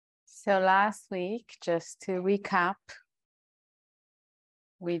So last week, just to recap,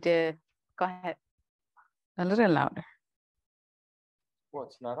 we did, go ahead, a little louder.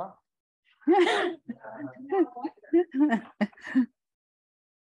 What's not on?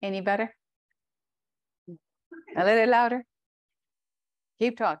 Any better? A little louder?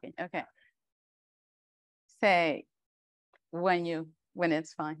 Keep talking, okay. Say when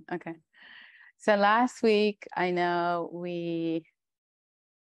it's fine, okay. So last week, I know we,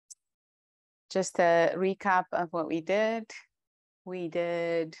 just a recap of what we did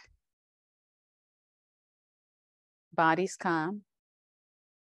body scan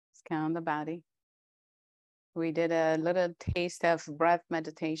the body. We did a little taste of breath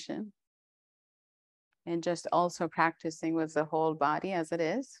meditation and just also practicing with the whole body as it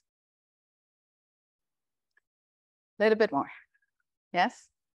is. A little bit more, yes?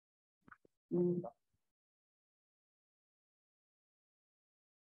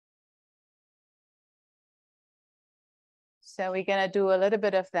 So we're gonna do a little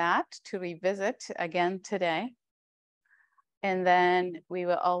bit of that to revisit again today. And then we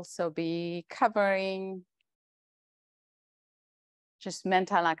will also be covering just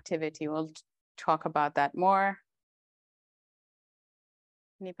mental activity. We'll talk about that more.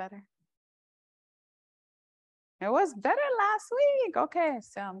 Any better? It was better last week. Okay,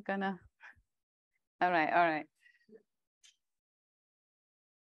 so I'm gonna, all right.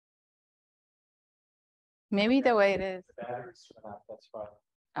 Maybe the way it is. The batteries went out, that's why.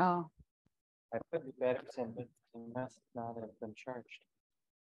 Oh. I put the batteries in, but they must not have been charged.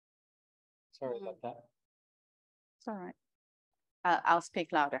 Sorry about that. It's all right. I'll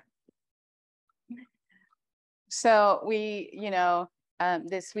speak louder. So we,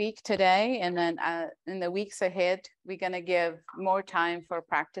 this week today, and then in the weeks ahead, we're gonna give more time for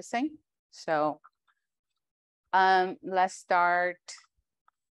practicing. So let's start.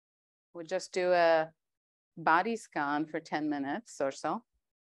 We'll just do a body scan for 10 minutes or so.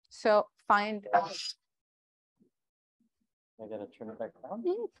 So find. I gotta turn it back down.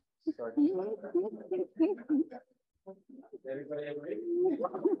 Sorry. Everybody agree?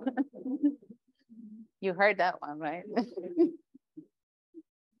 You heard that one, right?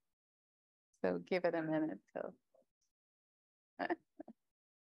 So give it a minute. So.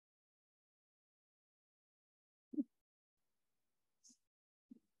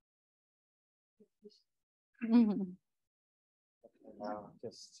 Now,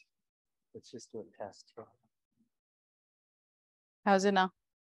 let's just do a test here. How's it now?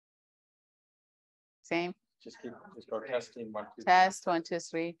 Same. Just go testing 1, 2, Test 1, 2,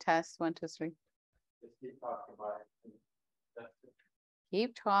 3. Test 1, 2, 3. Just keep talking about it.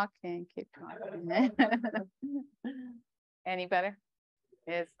 Keep talking. Keep talking. Any better?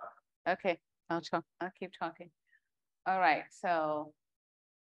 Yes. Okay. I'll keep talking. All right. So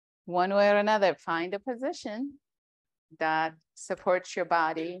one way or another, find a position that supports your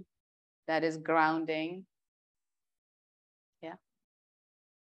body, that is grounding. Yeah.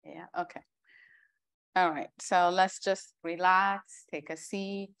 Yeah. Okay. All right. So let's just relax, take a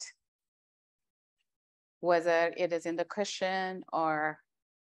seat, whether it is in the cushion or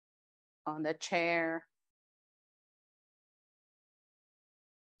on the chair.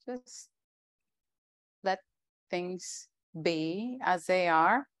 Just let things be as they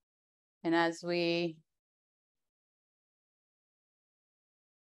are. And as we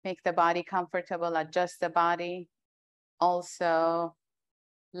make the body comfortable, adjust the body, also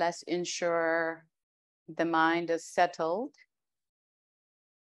let's ensure the mind is settled.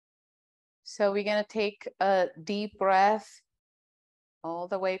 So we're going to take a deep breath all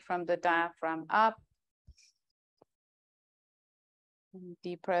the way from the diaphragm up.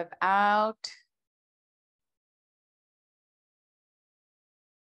 Deep breath out.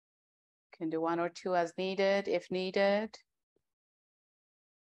 Can do 1 or 2 as needed, if needed.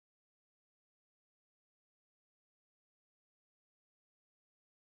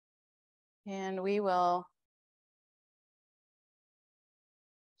 And we will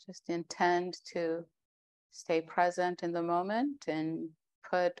just intend to stay present in the moment and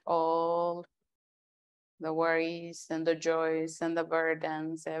put all the worries and the joys and the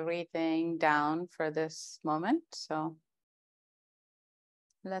burdens, everything down for this moment. So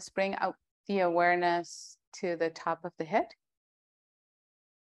let's bring out the awareness to the top of the head.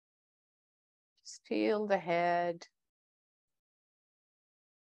 Just feel the head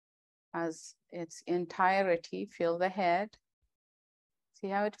as its entirety. Feel the head. See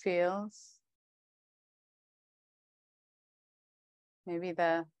how it feels. Maybe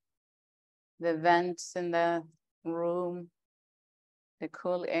the vents in the room, the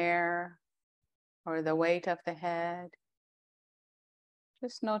cool air, or the weight of the head.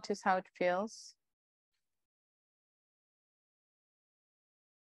 Just notice how it feels.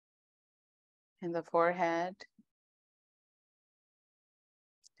 In the forehead,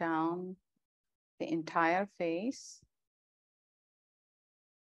 down the entire face.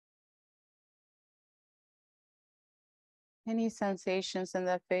 Any sensations in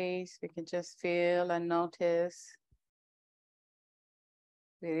the face, we can just feel and notice.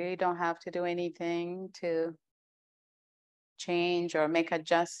 We really don't have to do anything to change or make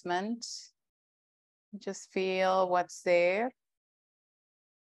adjustments. Just feel what's there.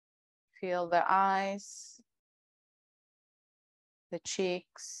 Feel the eyes, the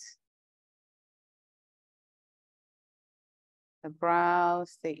cheeks, the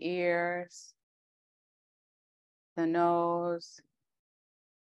brows, the ears, the nose.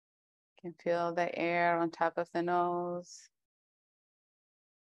 You can feel the air on top of the nose.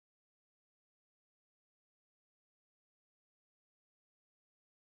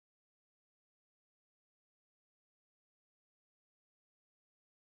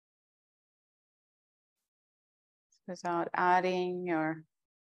 Without adding or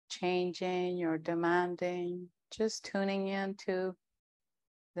changing or demanding, just tuning into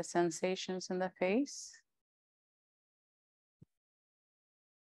the sensations in the face.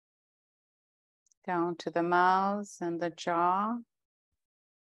 Down to the mouth and the jaw.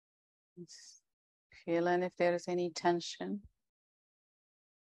 Just feeling if there is any tension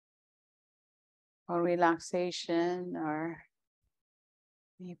or relaxation or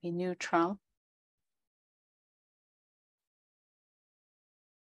maybe neutral.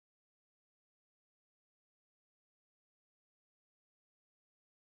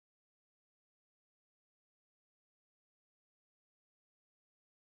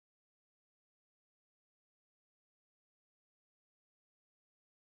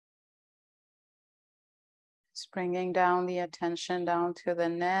 Just bringing down the attention down to the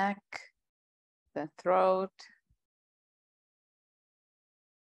neck, the throat,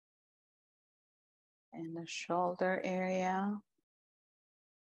 and the shoulder area.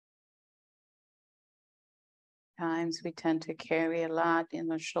 Times we tend to carry a lot in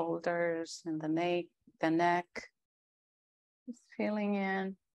the shoulders and the neck. Just feeling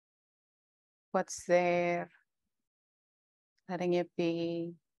in what's there, letting it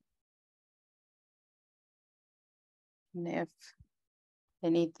be. And if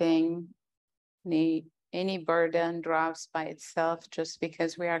anything, any burden drops by itself just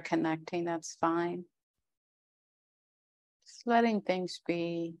because we are connecting, that's fine. Just letting things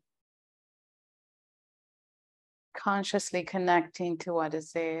be. Consciously connecting to what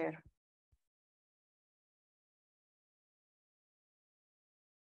is there.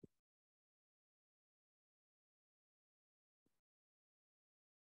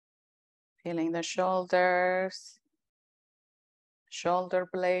 Feeling the shoulders, shoulder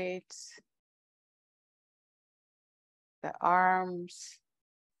blades, the arms.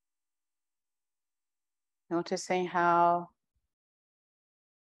 Noticing how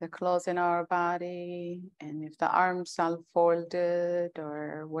the clothes in our body and if the arms are folded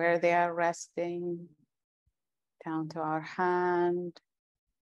or where they are resting, down to our hand,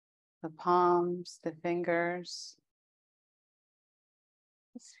 the palms, the fingers.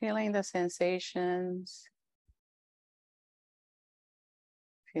 Just feeling the sensations,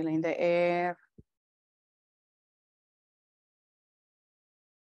 feeling the air.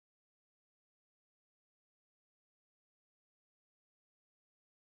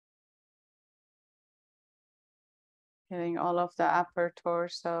 Feeling all of the upper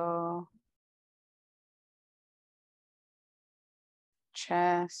torso,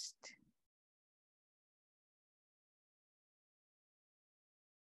 chest,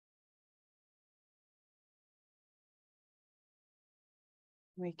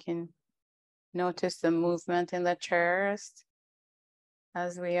 we can notice the movement in the chest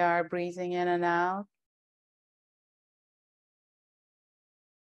as we are breathing in and out.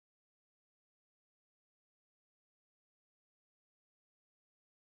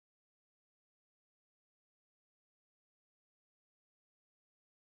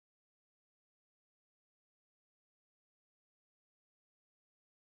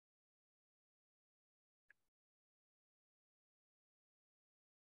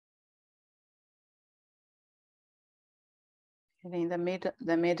 Feeling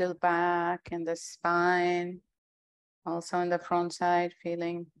the middle back and the spine, also on the front side,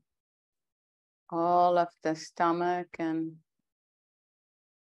 feeling all of the stomach and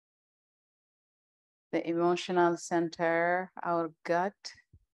the emotional center, our gut.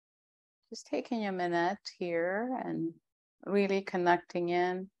 Just taking a minute here and really connecting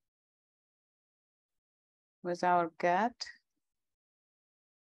in with our gut.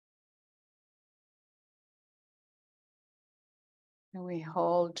 And we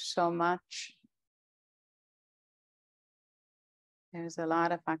hold so much. There's a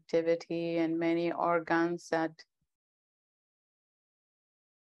lot of activity and many organs that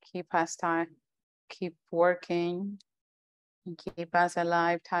keep us keep working and keep us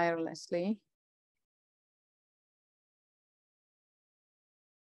alive tirelessly.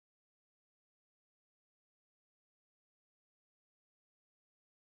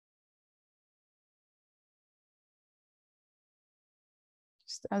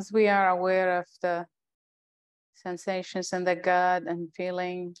 Just as we are aware of the sensations in the gut and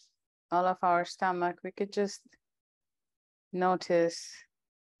feeling all of our stomach, we could just notice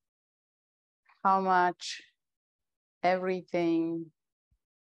how much everything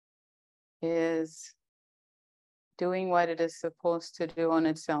is doing what it is supposed to do on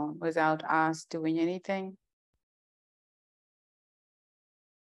its own without us doing anything.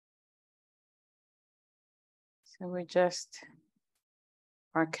 So we just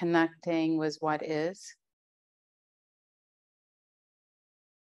are connecting with what is.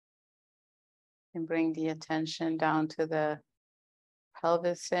 And bring the attention down to the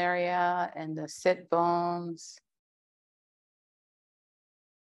pelvis area and the sit bones.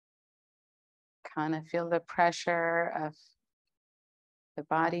 Kind of feel the pressure of the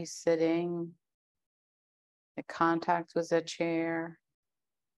body sitting, the contact with the chair.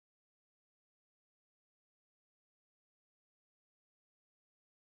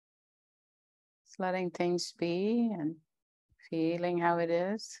 Just letting things be and feeling how it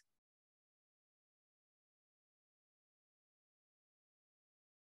is.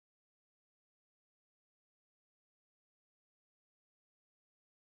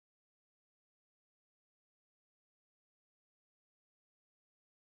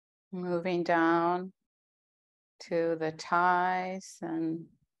 Moving down to the thighs and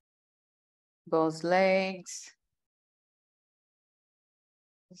both legs.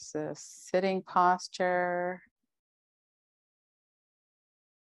 It's a sitting posture.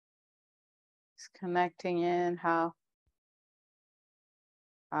 Just connecting in how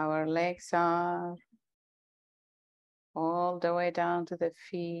our legs are all the way down to the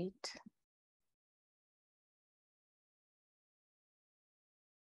feet.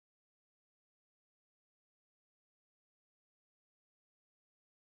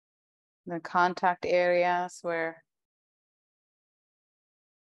 The contact areas where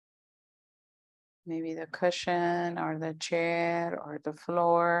maybe the cushion or the chair or the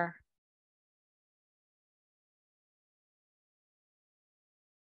floor.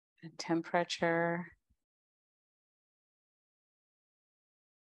 The temperature.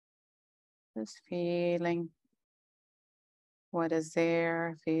 Just feeling what is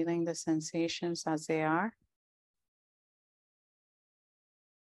there, feeling the sensations as they are.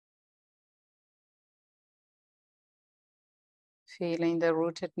 Feeling the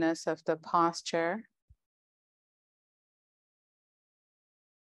rootedness of the posture.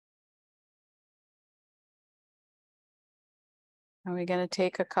 And we're going to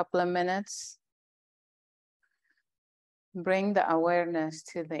take a couple of minutes. Bring the awareness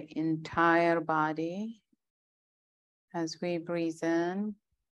to the entire body. As we breathe in,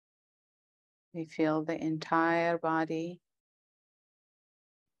 we feel the entire body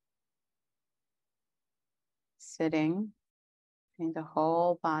sitting in the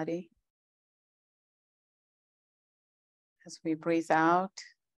whole body. As we breathe out,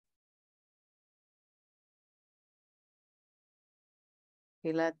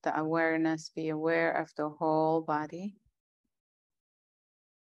 we let the awareness be aware of the whole body.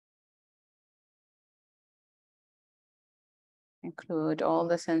 Include all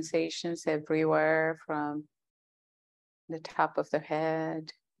the sensations everywhere from the top of the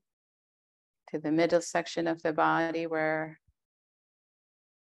head to the middle section of the body where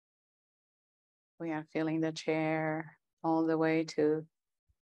we are feeling the chair, all the way to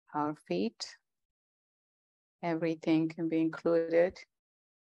our feet. Everything can be included.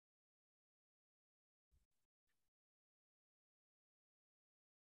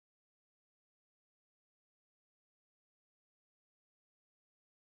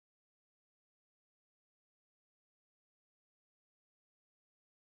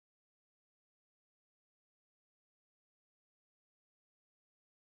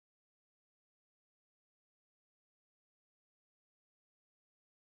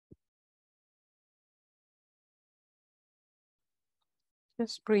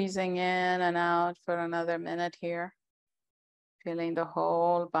 Just breathing in and out for another minute here, feeling the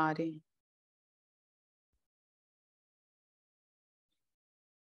whole body.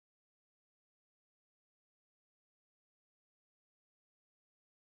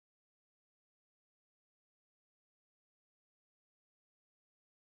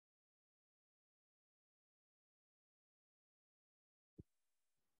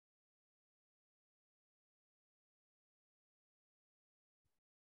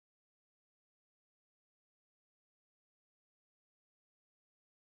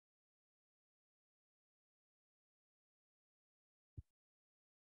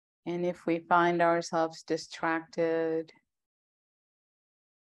 And if we find ourselves distracted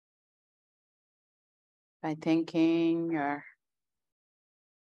by thinking or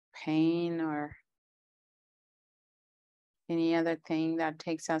pain or any other thing that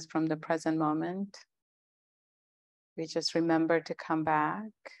takes us from the present moment, we just remember to come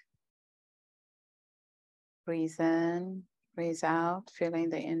back, breathe in, breathe out, feeling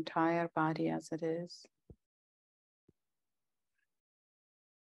the entire body as it is.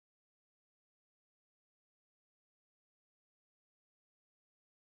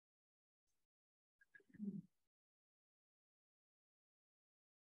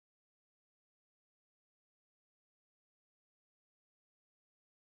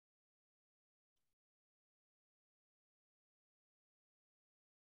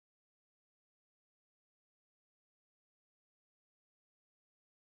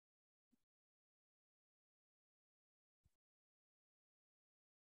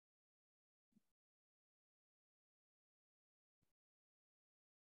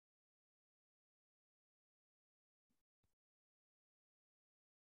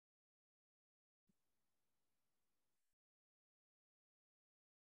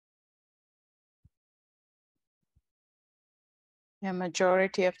 The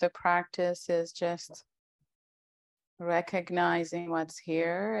majority of the practice is just recognizing what's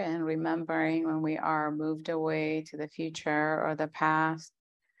here and remembering when we are moved away to the future or the past,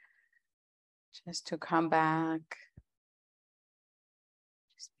 just to come back,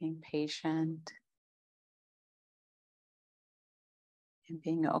 just being patient and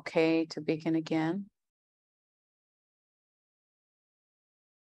being okay to begin again.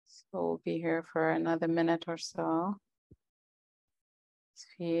 So we'll be here for another minute or so. Just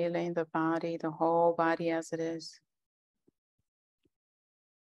feeling the body, the whole body as it is.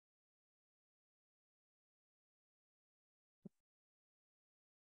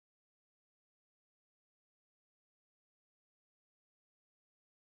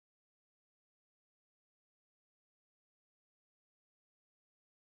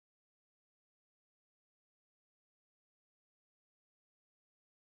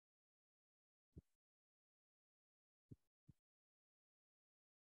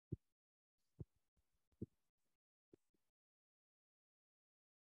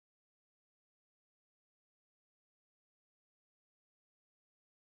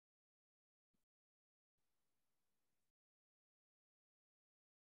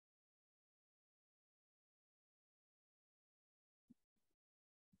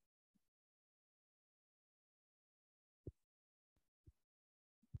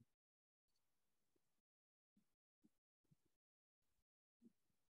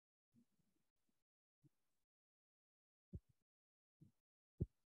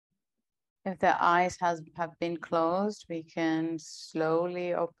 If the eyes have been closed, we can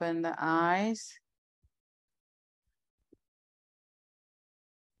slowly open the eyes.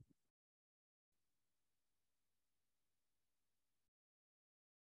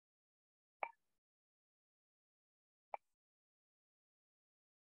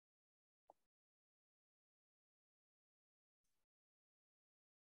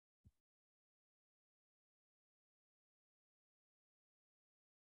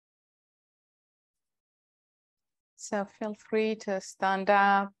 So feel free to stand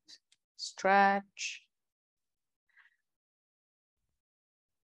up, stretch.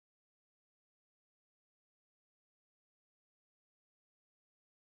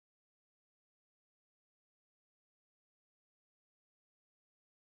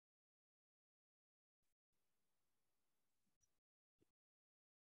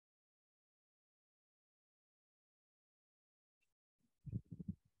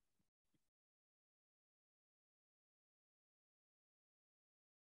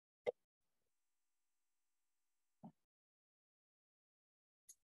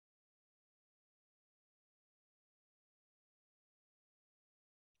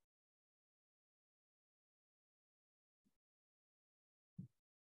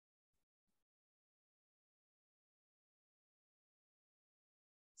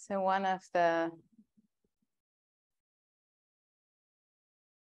 So one of the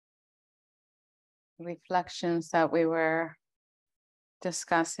reflections that we were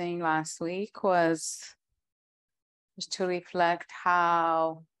discussing last week was just to reflect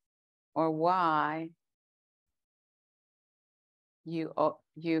how or why you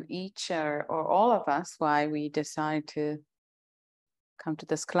each or all of us, why we decide to come to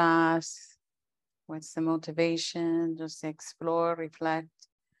this class. What's the motivation? Just explore, reflect,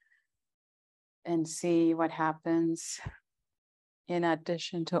 and see what happens in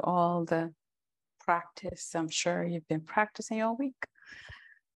addition to all the practice I'm sure you've been practicing all week.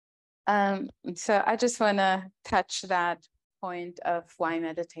 So I just want to touch that point of why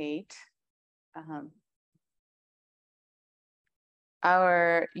meditate.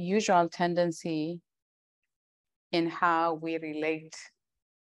 Our usual tendency in how we relate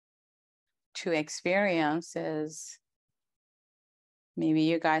to experiences, maybe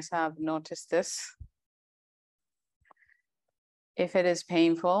you guys have noticed this. If it is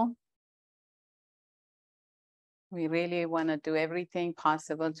painful, we really want to do everything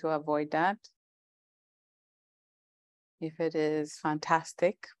possible to avoid that. If it is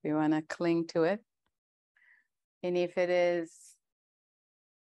fantastic, we want to cling to it. And if it is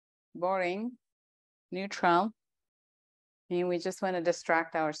boring, neutral, and we just want to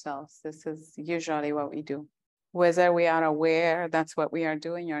distract ourselves. This is usually what we do. Whether we are aware that's what we are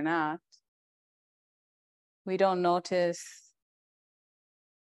doing or not, we don't notice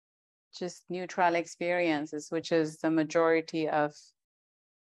just neutral experiences, which is the majority of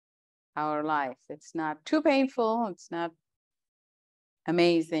our life. It's not too painful, it's not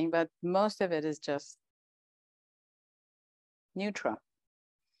amazing, but most of it is just neutral.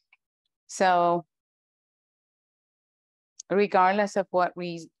 So regardless of what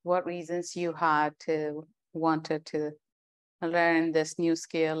reasons you had to wanted to learn this new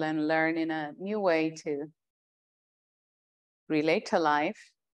skill and learn in a new way to relate to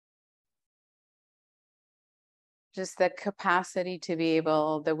life, just the capacity to be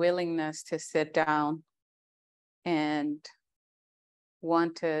able, the willingness to sit down and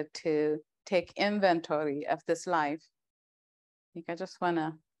wanted to take inventory of this life. I think I just want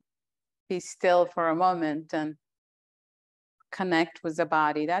to be still for a moment and connect with the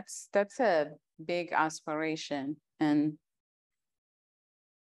body. That's a big aspiration. And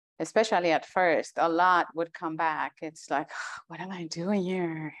especially at first, a lot would come back. It's like, what am I doing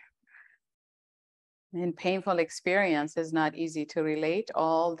here? And painful experience is not easy to relate.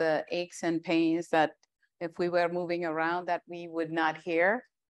 All the aches and pains that if we were moving around that we would not hear,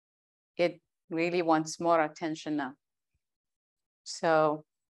 it really wants more attention now. So,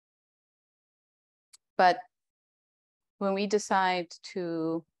 but when we decide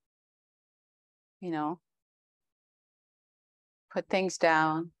to, put things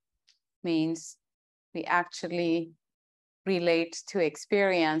down, means we actually relate to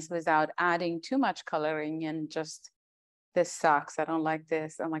experience without adding too much coloring and just, this sucks, I don't like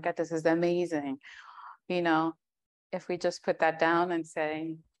this, oh my God, this is amazing. If we just put that down and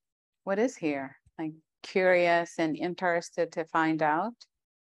say, what is here? Like curious and interested to find out,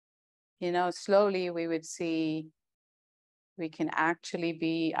 slowly we would see we can actually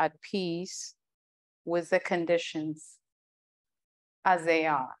be at peace with the conditions as they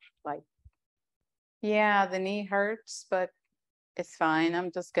are. Like, yeah, the knee hurts, but it's fine.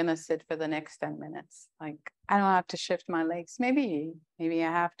 I'm just gonna sit for the next 10 minutes. Like, I don't have to shift my legs. Maybe I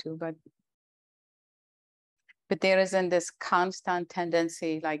have to, but there isn't this constant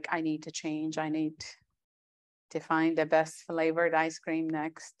tendency, like I need to change. I need to find the best flavored ice cream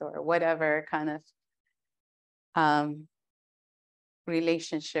next, or whatever kind of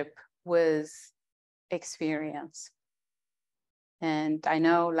relationship with experience. And I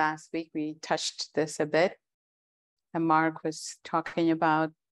know last week we touched this a bit, and Mark was talking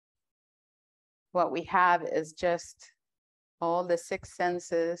about what we have is just all the six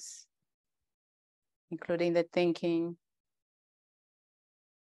senses, including the thinking,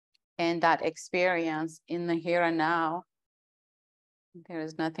 and that experience in the here and now. There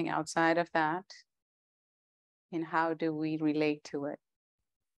is nothing outside of that. And how do we relate to it?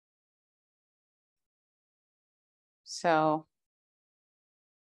 So,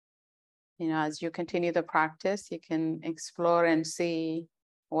 as you continue the practice, you can explore and see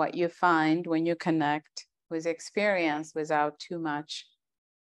what you find when you connect with experience without too much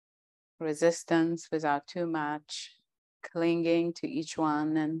resistance, without too much clinging to each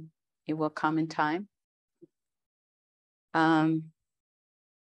one, and it will come in time.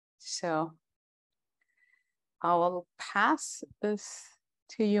 So I will pass this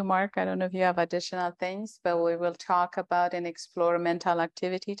to you, Mark. I don't know if you have additional things, but we will talk about and explore mental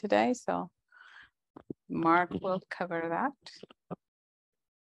activity today. So Mark will cover that.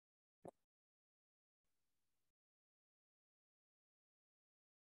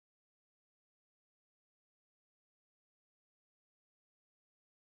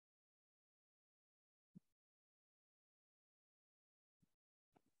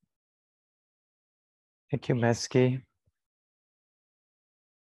 Thank you, Meski.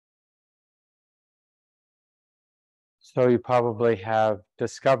 So you probably have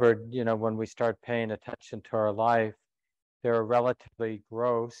discovered, when we start paying attention to our life, there are relatively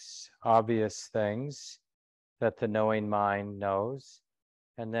gross, obvious things that the knowing mind knows.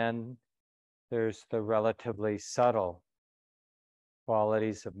 And then there's the relatively subtle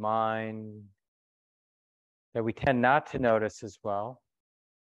qualities of mind that we tend not to notice as well.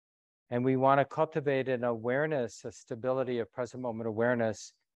 And we want to cultivate an awareness, a stability of present moment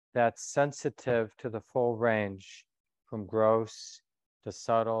awareness that's sensitive to the full range, from gross to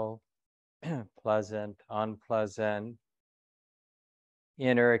subtle, pleasant, unpleasant,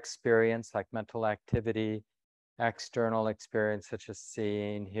 inner experience like mental activity, external experience such as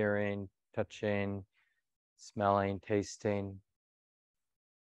seeing, hearing, touching, smelling, tasting.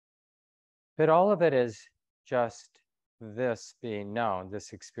 But all of it is just this being known,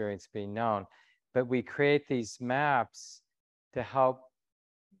 this experience being known. But we create these maps to help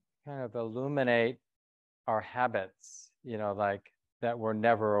kind of illuminate our habits, like that we're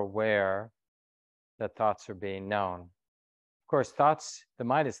never aware that thoughts are being known. Of course, thoughts, the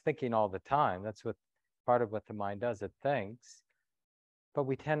mind is thinking all the time. That's what part of what the mind does, it thinks. But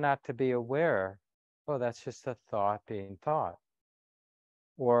we tend not to be aware, oh, that's just a thought being thought.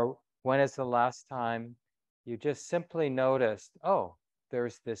 Or when is the last time you just simply noticed, oh,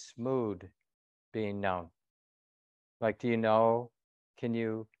 there's this mood being known? Like, do you know, can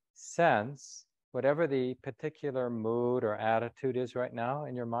you sense whatever the particular mood or attitude is right now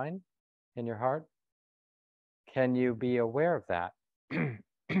in your mind, in your heart? Can you be aware of that?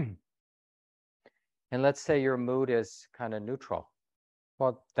 And let's say your mood is kind of neutral.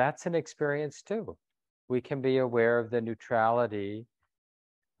 Well, that's an experience too. We can be aware of the neutrality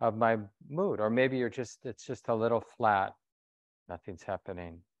of my mood. Or maybe it's just a little flat, nothing's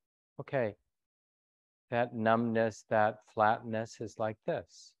happening. Okay, that numbness, that flatness is like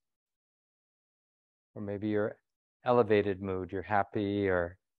this. Or maybe your elevated mood, you're happy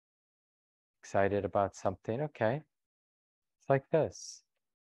or excited about something. Okay, it's like this.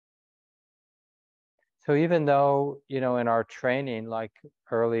 So even though, in our training, like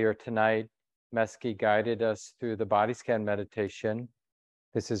earlier tonight, Meski guided us through the body scan meditation.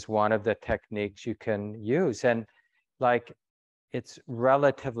 This is one of the techniques you can use. And like, it's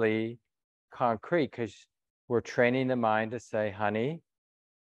relatively concrete because we're training the mind to say, honey,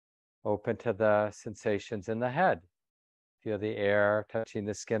 open to the sensations in the head. Feel the air touching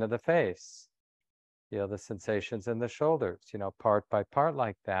the skin of the face. Feel the sensations in the shoulders, part by part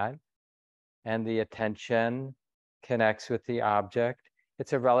like that. And the attention connects with the object.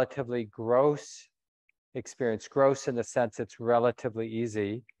 It's a relatively gross experience. Gross in the sense it's relatively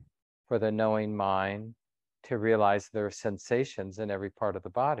easy for the knowing mind to realize there are sensations in every part of the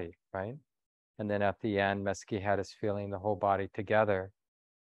body, right? And then at the end, Meski had us feeling the whole body together.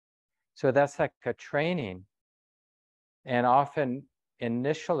 So that's like a training. And often,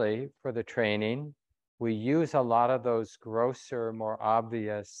 initially for the training, we use a lot of those grosser, more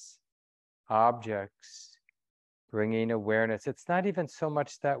obvious objects, bringing awareness. It's not even so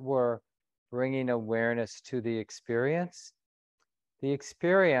much that we're bringing awareness to the experience. The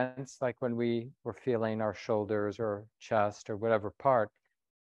experience, like when we were feeling our shoulders or chest or whatever part,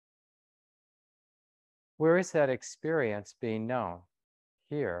 where is that experience being known?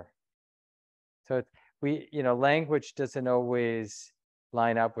 Here. So language doesn't always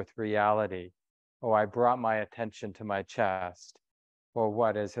line up with reality. Oh, I brought my attention to my chest. Well,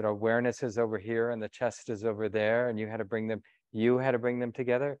 what is it? Awareness is over here and the chest is over there, and you had to bring them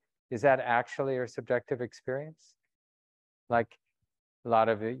together. Is that actually your subjective experience? Like a lot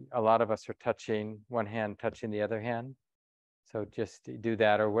of us are touching one hand, touching the other hand. So just do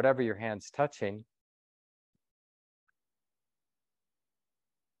that, or whatever your hand's touching.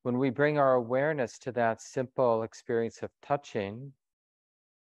 When we bring our awareness to that simple experience of touching,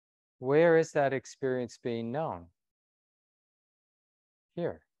 where is that experience being known?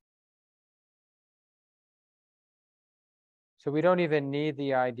 Here. So we don't even need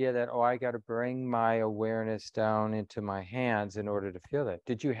the idea that, oh, I got to bring my awareness down into my hands in order to feel that.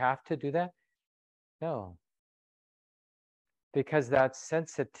 Did you have to do that? No. Because that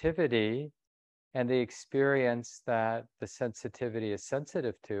sensitivity and the experience that the sensitivity is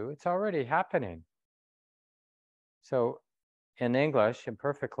sensitive to, it's already happening. So in English,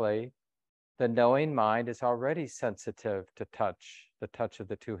 imperfectly, the knowing mind is already sensitive to touch, the touch of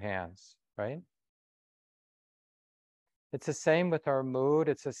the two hands, right? It's the same with our mood.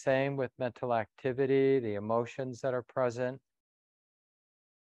 It's the same with mental activity, the emotions that are present.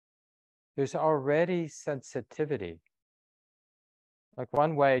 There's already sensitivity. Like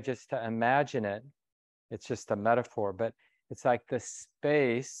one way just to imagine it, it's just a metaphor, but it's like the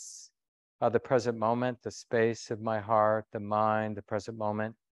space of the present moment, the space of my heart, the mind, the present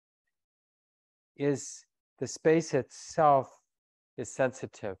moment, is the space itself is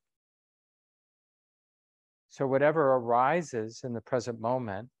sensitive. So whatever arises in the present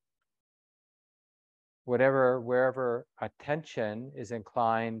moment, wherever attention is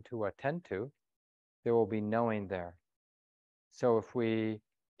inclined to attend to, there will be knowing there. So if we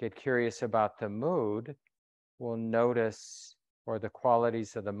get curious about the mood, we'll notice, or the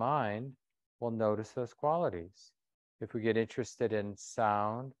qualities of the mind, we'll notice those qualities. If we get interested in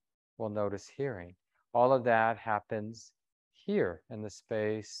sound, we'll notice hearing. All of that happens here in the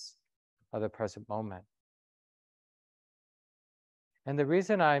space of the present moment. And the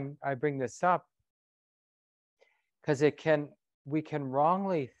reason I bring this up, because we can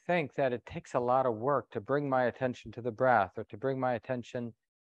wrongly think that it takes a lot of work to bring my attention to the breath, or to bring my attention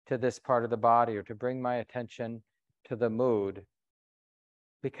to this part of the body, or to bring my attention to the mood.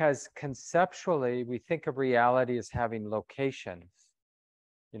 Because conceptually, we think of reality as having locations.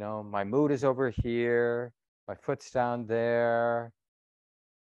 You know, my mood is over here, my foot's down there,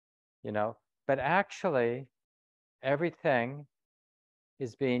 you know, but actually, everything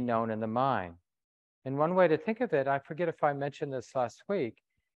is being known in the mind. And one way to think of it, I forget if I mentioned this last week,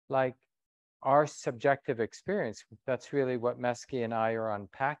 like our subjective experience, that's really what Meski and I are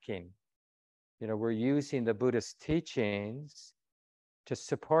unpacking. You know, we're using the Buddhist teachings to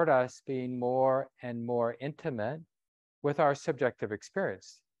support us being more and more intimate with our subjective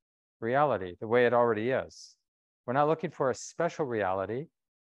experience, reality, the way it already is. We're not looking for a special reality.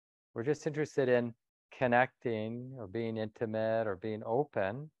 We're just interested in connecting or being intimate or being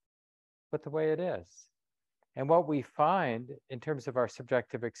open with the way it is. And what we find in terms of our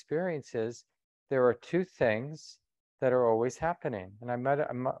subjective experiences, there are two things that are always happening. And I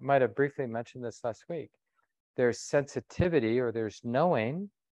might have briefly mentioned this last week. There's sensitivity, or there's knowing,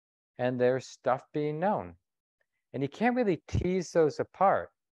 and there's stuff being known. And you can't really tease those apart.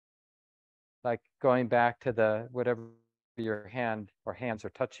 Like going back to the whatever your hand or hands are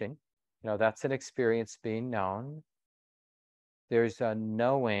touching, you know, that's an experience being known. There's a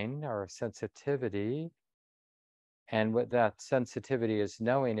knowing or a sensitivity. And what that sensitivity is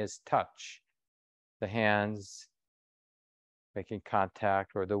knowing is touch. The hands making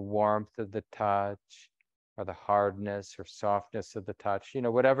contact, or the warmth of the touch, or the hardness or softness of the touch, you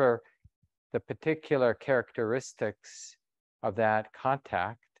know, whatever the particular characteristics of that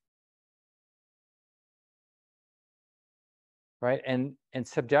contact, right? And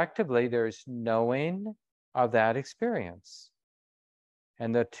subjectively, there's knowing of that experience.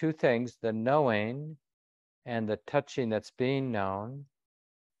 And the two things, the knowing and the touching that's being known,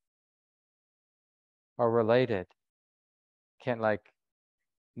 are related. Can't like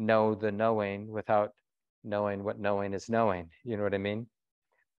know the knowing without knowing what knowing is knowing. You know what I mean?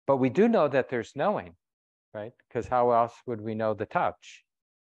 But we do know that there's knowing, right? Because how else would we know the touch?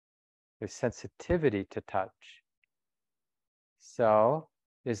 There's sensitivity to touch. So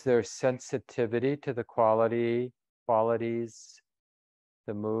is there sensitivity to the qualities,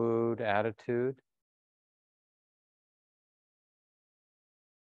 the mood, attitude?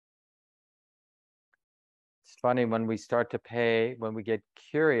 It's funny when we when we get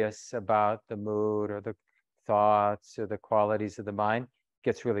curious about the mood or the thoughts or the qualities of the mind, it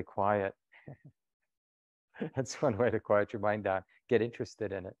gets really quiet. That's one way to quiet your mind down. Get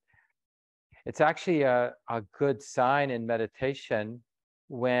interested in it. It's actually a good sign in meditation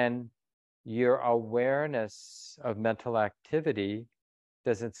when your awareness of mental activity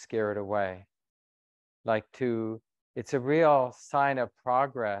doesn't scare it away. It's a real sign of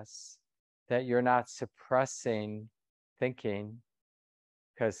progress that you're not suppressing thinking,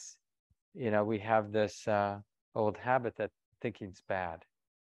 because, you know, we have this old habit that thinking's bad.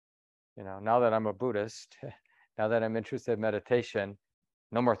 You know, now that I'm a Buddhist, now that I'm interested in meditation,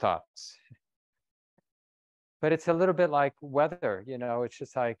 no more thoughts. But it's a little bit like weather, you know, it's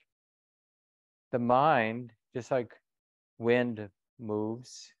just like the mind, just like wind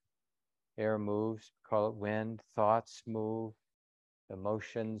moves, air moves, call it wind, thoughts move,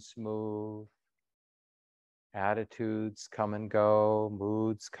 emotions move, attitudes come and go,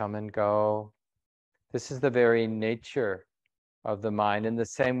 moods come and go. This is the very nature of the mind, in the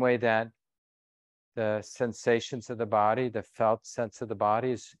same way that the sensations of the body, the felt sense of the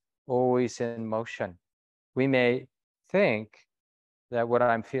body, is always in motion. We may think that what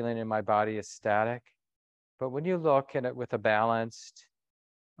I'm feeling in my body is static, but when you look at it with a balanced,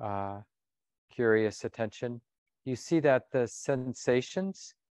 curious attention, you see that the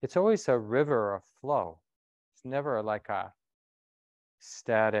sensations, it's always a river of flow. It's never like a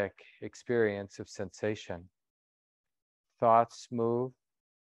static experience of sensation. Thoughts move,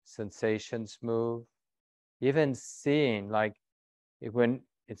 sensations move. Even seeing, like when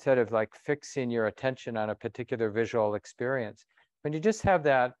instead of like fixing your attention on a particular visual experience, when you just have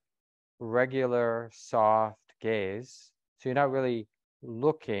that regular, soft, gaze. So you're not really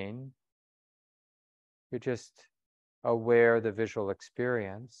looking, you're just aware of the visual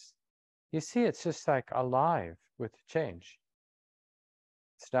experience. You see, it's just like alive with change.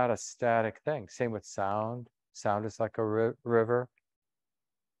 It's not a static thing. Same with sound. Sound is like a river.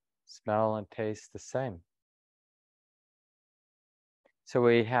 Smell and taste the same. So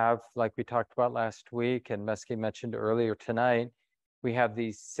we have, like we talked about last week and Meski mentioned earlier tonight, we have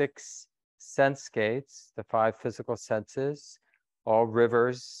these 6 sense gates, the 5 physical senses, all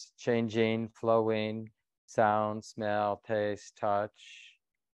rivers, changing, flowing, sound, smell, taste, touch,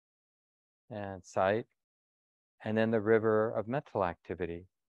 and sight. And then the river of mental activity.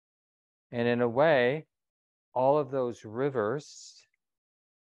 And in a way, all of those rivers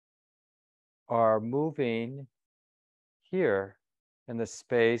are moving here in the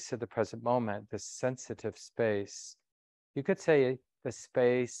space of the present moment, this sensitive space. You could say the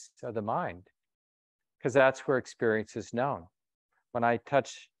space of the mind, because that's where experience is known. When I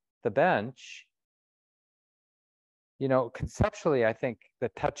touch the bench, conceptually, I think the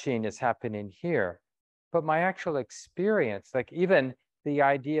touching is happening here, but my actual experience, like even the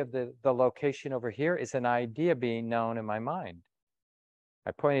idea of the location over here is an idea being known in my mind.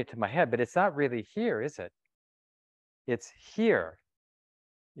 I pointed to my head, but it's not really here, is it? It's here,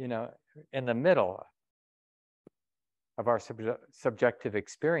 in the middle of our subjective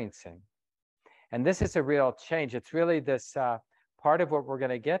experiencing. And this is a real change. It's really this part of what we're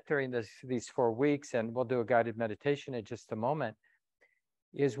going to get during these 4 weeks, and we'll do a guided meditation in just a moment,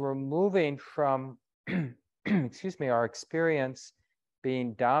 is we're moving from, excuse me, our experience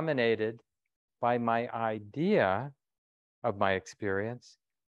being dominated by my idea of my experience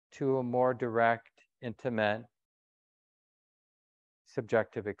to a more direct, intimate,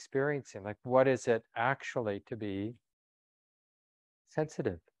 subjective experiencing. Like, what is it actually to be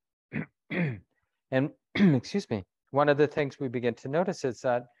sensitive? And excuse me, one of the things we begin to notice is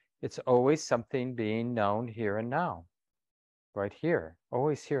that it's always something being known here and now, right here,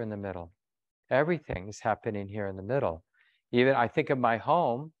 always here in the middle. Everything is happening here in the middle. Even I think of my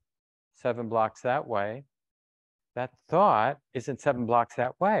home 7 blocks that way. That thought isn't 7 blocks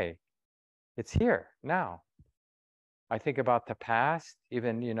that way. It's here now. I think about the past,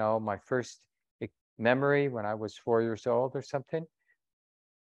 even, my first memory when I was 4 years old or something.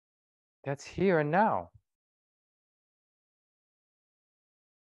 That's here and now.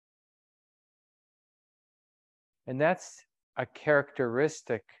 And that's a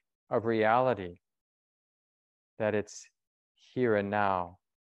characteristic of reality, that it's here and now,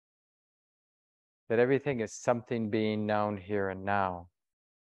 that everything is something being known here and now.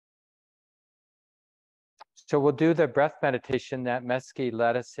 So we'll do the breath meditation that Meski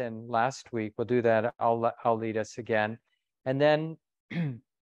led us in last week. We'll do that. I'll lead us again. And then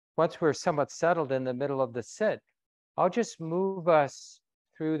once we're somewhat settled in the middle of the sit, I'll just move us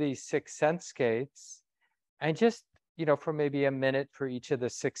through these 6 sense gates, and just, for maybe a minute for each of the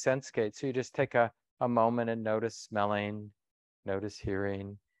 6 sense gates. So you just take a moment and notice smelling, notice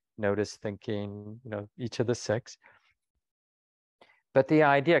hearing, notice thinking, each of the 6. But the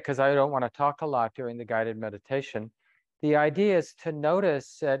idea, because I don't want to talk a lot during the guided meditation, the idea is to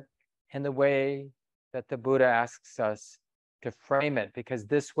notice it in the way that the Buddha asks us to frame it, because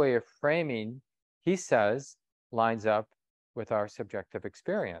this way of framing, he says, lines up with our subjective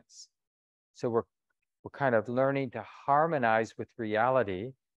experience. So we're kind of learning to harmonize with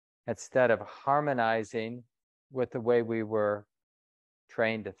reality instead of harmonizing with the way we were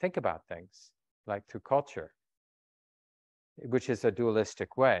trained to think about things, like through culture, which is a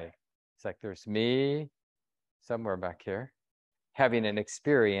dualistic way. It's like there's me somewhere back here having an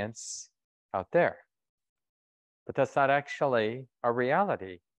experience out there. But that's not actually a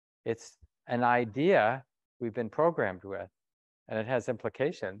reality. It's an idea we've been programmed with, and it has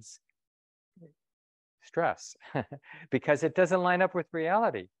implications. Stress, because it doesn't line up with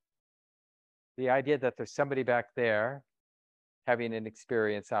reality. The idea that there's somebody back there having an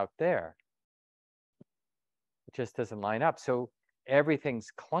experience out there, it just doesn't line up. So everything's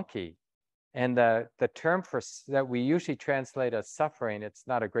clunky. And the term for that we usually translate as suffering, it's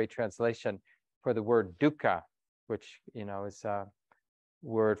not a great translation for the word dukkha, which is a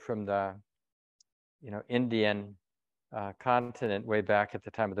word from the Indian continent way back at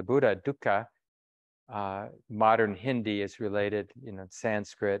the time of the Buddha. Dukkha, modern Hindi is related,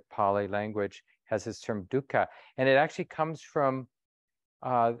 Sanskrit, Pali language has this term dukkha. And it actually comes from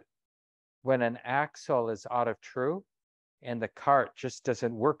when an axle is out of true and the cart just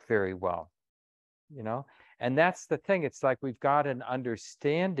doesn't work very well, And that's the thing. It's like we've got an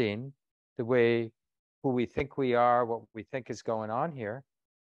understanding the way who we think we are, what we think is going on here,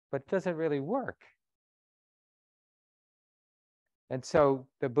 but it doesn't really work. And so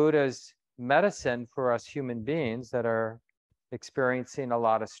the Buddha's medicine for us human beings that are experiencing a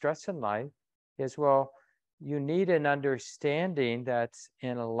lot of stress in life is, well, you need an understanding that's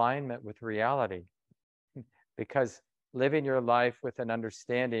in alignment with reality. Because living your life with an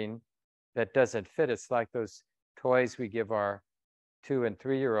understanding that doesn't fit, it's like those toys we give our 2 and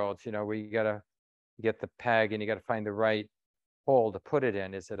 3-year-olds, where you got to get the peg and you got to find the right hole to put it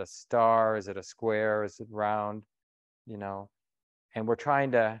in. Is it a star? Is it a square? Is it round? And we're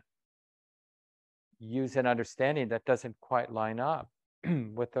trying to use an understanding that doesn't quite line up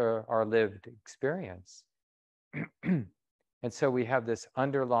with our lived experience. And so we have this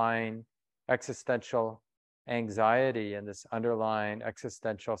underlying existential anxiety and this underlying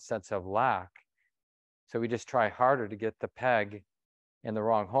existential sense of lack. So we just try harder to get the peg in the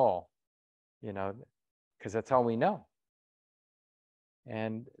wrong hole, because that's all we know.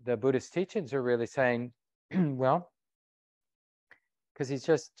 And the Buddhist teachings are really saying, well, because he's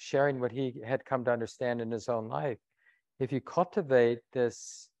just sharing what he had come to understand in his own life. If you cultivate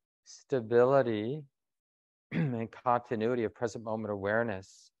this stability and continuity of present moment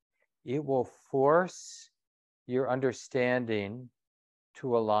awareness, it will force your understanding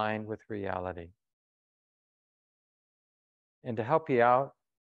to align with reality. And to help you out,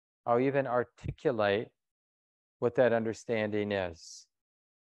 I'll even articulate what that understanding is.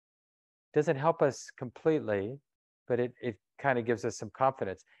 It doesn't help us completely, but it kind of gives us some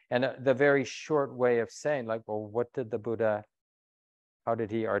confidence. And the very short way of saying, like, well, what did the Buddha, how did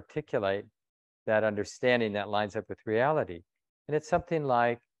he articulate that understanding that lines up with reality? And it's something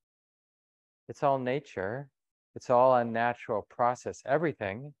like, it's all nature. It's all a natural process.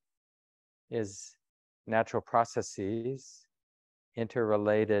 Everything is natural processes,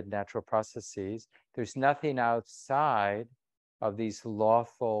 interrelated natural processes. There's nothing outside of these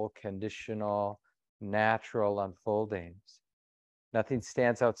lawful, conditional, natural unfoldings. Nothing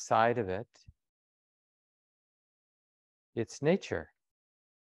stands outside of it. It's nature,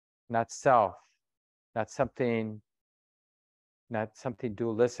 not self, not something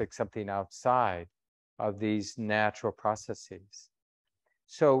dualistic, something outside of these natural processes.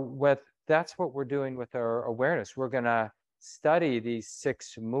 So that's what we're doing with our awareness. We're going to study these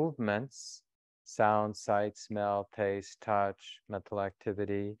 6 movements: sound, sight, smell, taste, touch, mental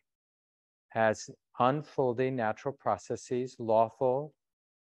activity, as unfolding natural processes, lawful,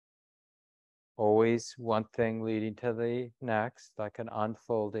 always one thing leading to the next, like an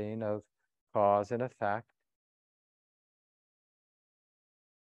unfolding of cause and effect.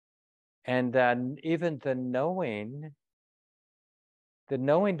 And then even the knowing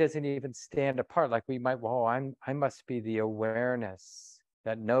doesn't even stand apart. Like we might, I must be the awareness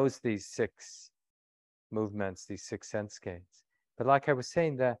that knows these 6 movements, these 6 sense gates. But like I was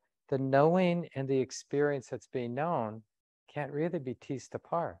saying, the knowing and the experience that's being known can't really be teased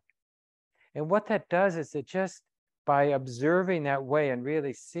apart. And what that does is it just, by observing that way and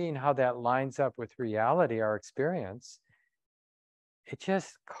really seeing how that lines up with reality, our experience, it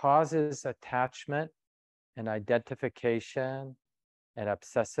just causes attachment and identification and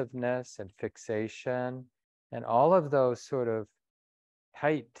obsessiveness and fixation and all of those sort of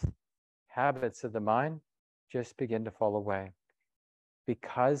tight habits of the mind just begin to fall away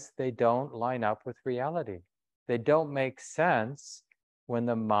because they don't line up with reality. They don't make sense when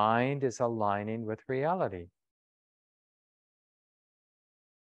the mind is aligning with reality.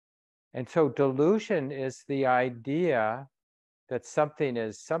 And so delusion is the idea that something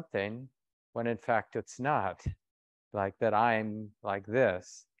is something when in fact it's not. Like that I'm like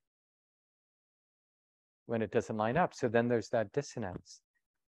this when it doesn't line up. So then there's that dissonance.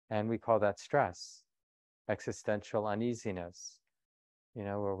 And we call that stress, existential uneasiness,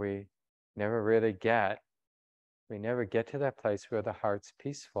 where we never get to that place where the heart's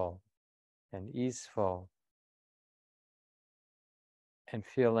peaceful and easeful and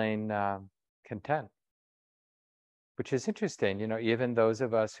feeling content, which is interesting. Even those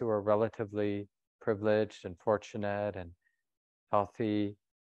of us who are relatively privileged and fortunate and healthy,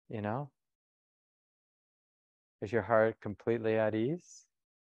 is your heart completely at ease?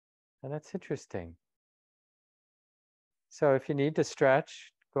 And that's interesting. So if you need to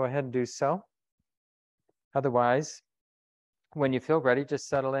stretch, go ahead and do so. Otherwise, when you feel ready, just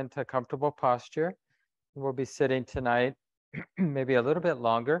settle into a comfortable posture. We'll be sitting tonight maybe a little bit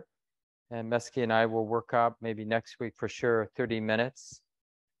longer. And Meski and I will work up maybe next week for sure 30 minutes.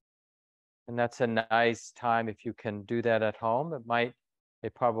 And that's a nice time if you can do that at home.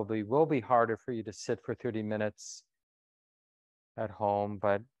 It probably will be harder for you to sit for 30 minutes at home,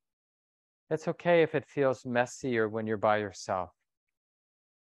 but it's okay if it feels messier when you're by yourself.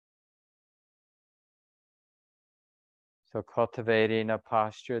 So cultivating a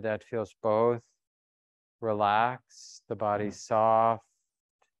posture that feels both relaxed, the body soft,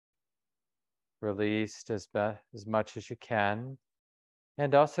 released as much as you can.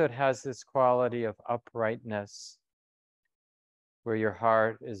 And also it has this quality of uprightness, where your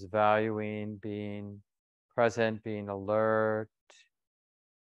heart is valuing being present, being alert,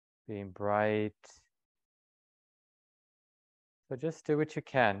 being bright. So just do what you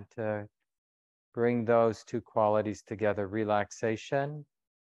can to bring those two qualities together, relaxation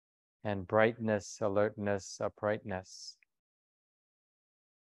and brightness, alertness, uprightness.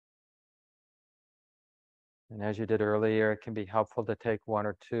 And as you did earlier, it can be helpful to take one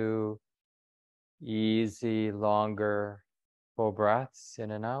or two easy, longer, full breaths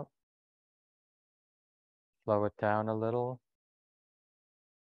in and out. Slow it down a little.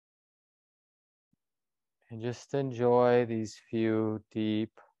 And just enjoy these few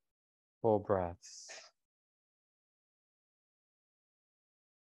deep, full breaths.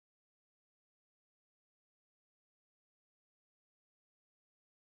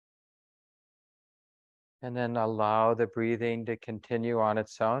 And then allow the breathing to continue on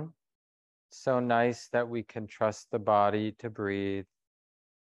its own. So nice that we can trust the body to breathe.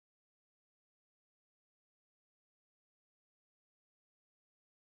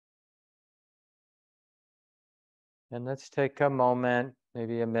 And let's take a moment,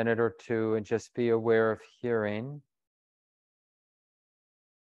 maybe a minute or two, and just be aware of hearing.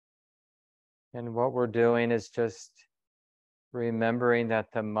 And what we're doing is just remembering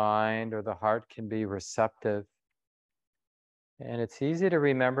that the mind or the heart can be receptive. And it's easy to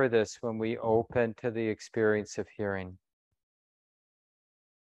remember this when we open to the experience of hearing.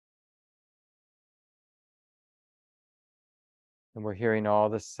 And we're hearing all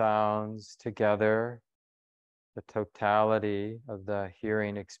the sounds together, the totality of the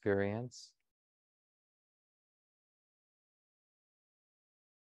hearing experience.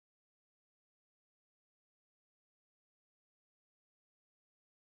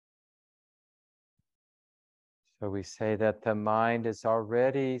 So we say that the mind is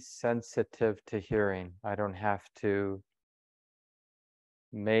already sensitive to hearing. I don't have to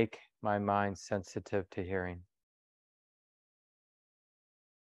make my mind sensitive to hearing.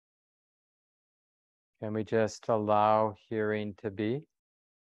 Can we just allow hearing to be?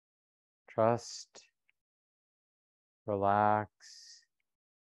 Trust, relax.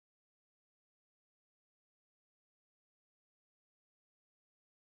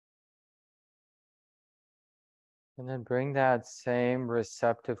 And then bring that same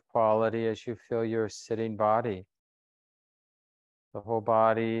receptive quality as you feel your sitting body. The whole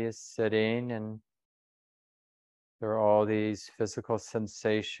body is sitting, and there are all these physical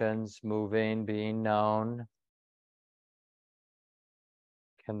sensations moving, being known.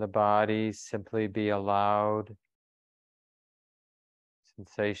 Can the body simply be allowed?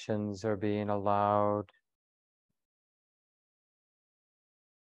 Sensations are being allowed.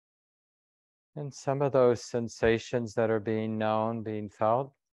 And some of those sensations that are being known, being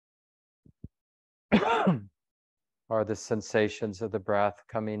felt, are the sensations of the breath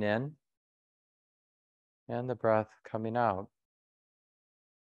coming in and the breath coming out.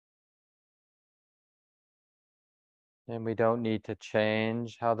 And we don't need to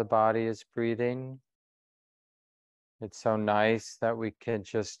change how the body is breathing. It's so nice that we can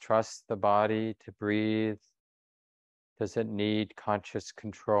just trust the body to breathe. Doesn't need conscious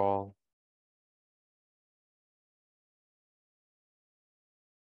control.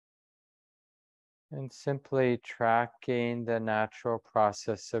 And simply tracking the natural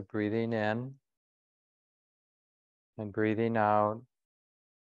process of breathing in and breathing out.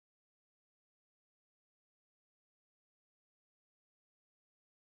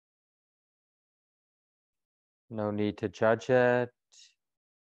 No need to judge it.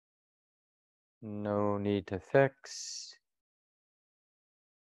 No need to fix.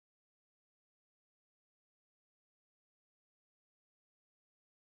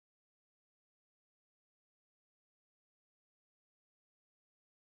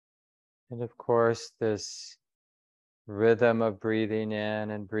 And of course, this rhythm of breathing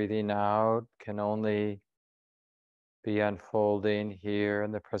in and breathing out can only be unfolding here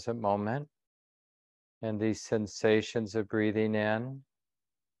in the present moment. And these sensations of breathing in,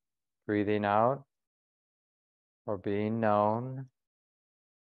 breathing out, or being known,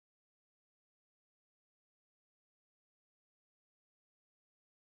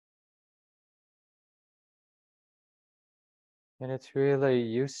 and it's really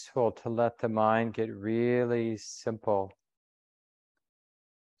useful to let the mind get really simple.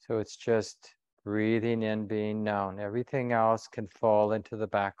 So it's just breathing in, being known. Everything else can fall into the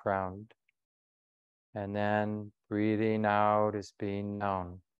background. And then breathing out is being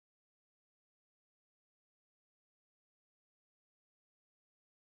known.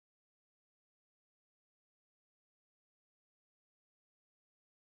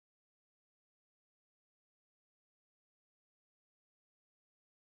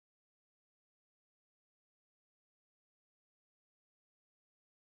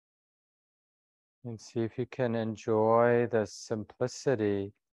 And see if you can enjoy the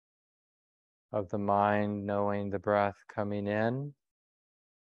simplicity of the mind knowing the breath coming in,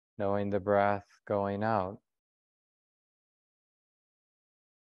 knowing the breath going out.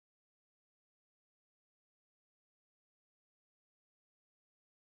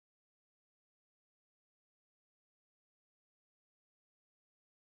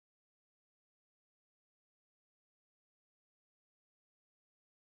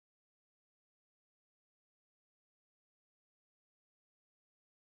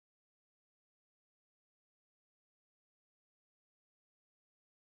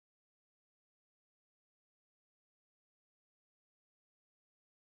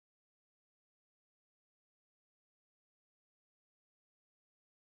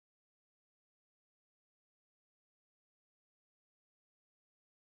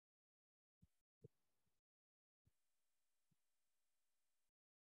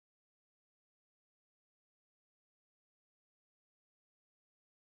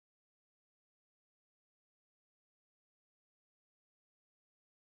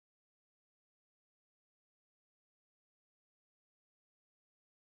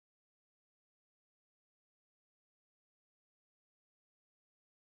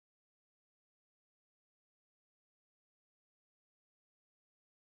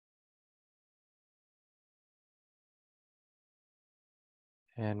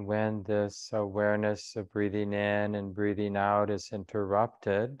 And when this awareness of breathing in and breathing out is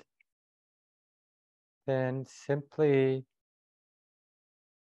interrupted, then simply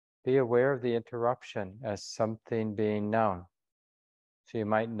be aware of the interruption as something being known. So you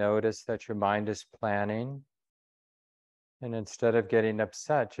might notice that your mind is planning, and instead of getting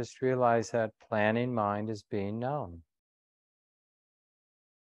upset, just realize that planning mind is being known.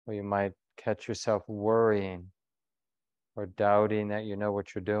 Or you might catch yourself worrying or doubting that you know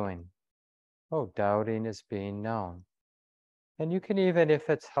what you're doing. Oh, doubting is being known. And you can even, if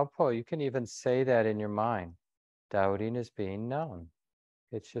it's helpful, you can even say that in your mind. Doubting is being known.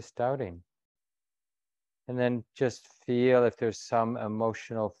 It's just doubting. And then just feel if there's some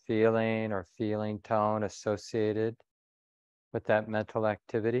emotional feeling or feeling tone associated with that mental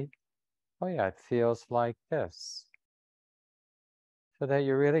activity. Oh yeah, it feels like this. So that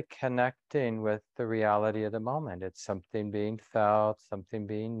you're really connecting with the reality of the moment. It's something being felt, something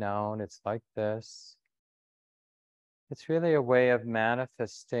being known. It's like this. It's really a way of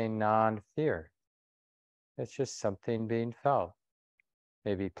manifesting non-fear. It's just something being felt.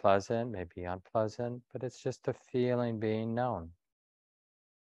 Maybe pleasant, maybe unpleasant, but it's just a feeling being known.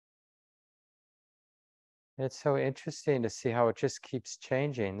 It's so interesting to see how it just keeps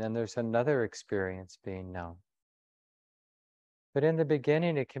changing. Then there's another experience being known. But in the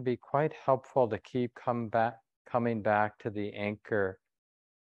beginning, it can be quite helpful to keep coming back to the anchor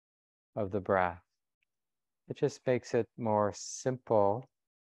of the breath. It just makes it more simple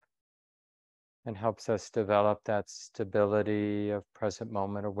and helps us develop that stability of present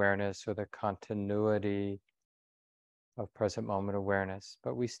moment awareness or the continuity of present moment awareness.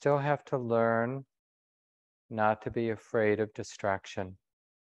 But we still have to learn not to be afraid of distraction.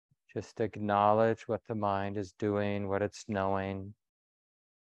 Just acknowledge what the mind is doing, what it's knowing.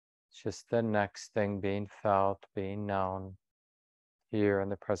 It's just the next thing being felt, being known here in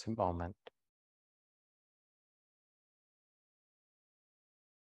the present moment.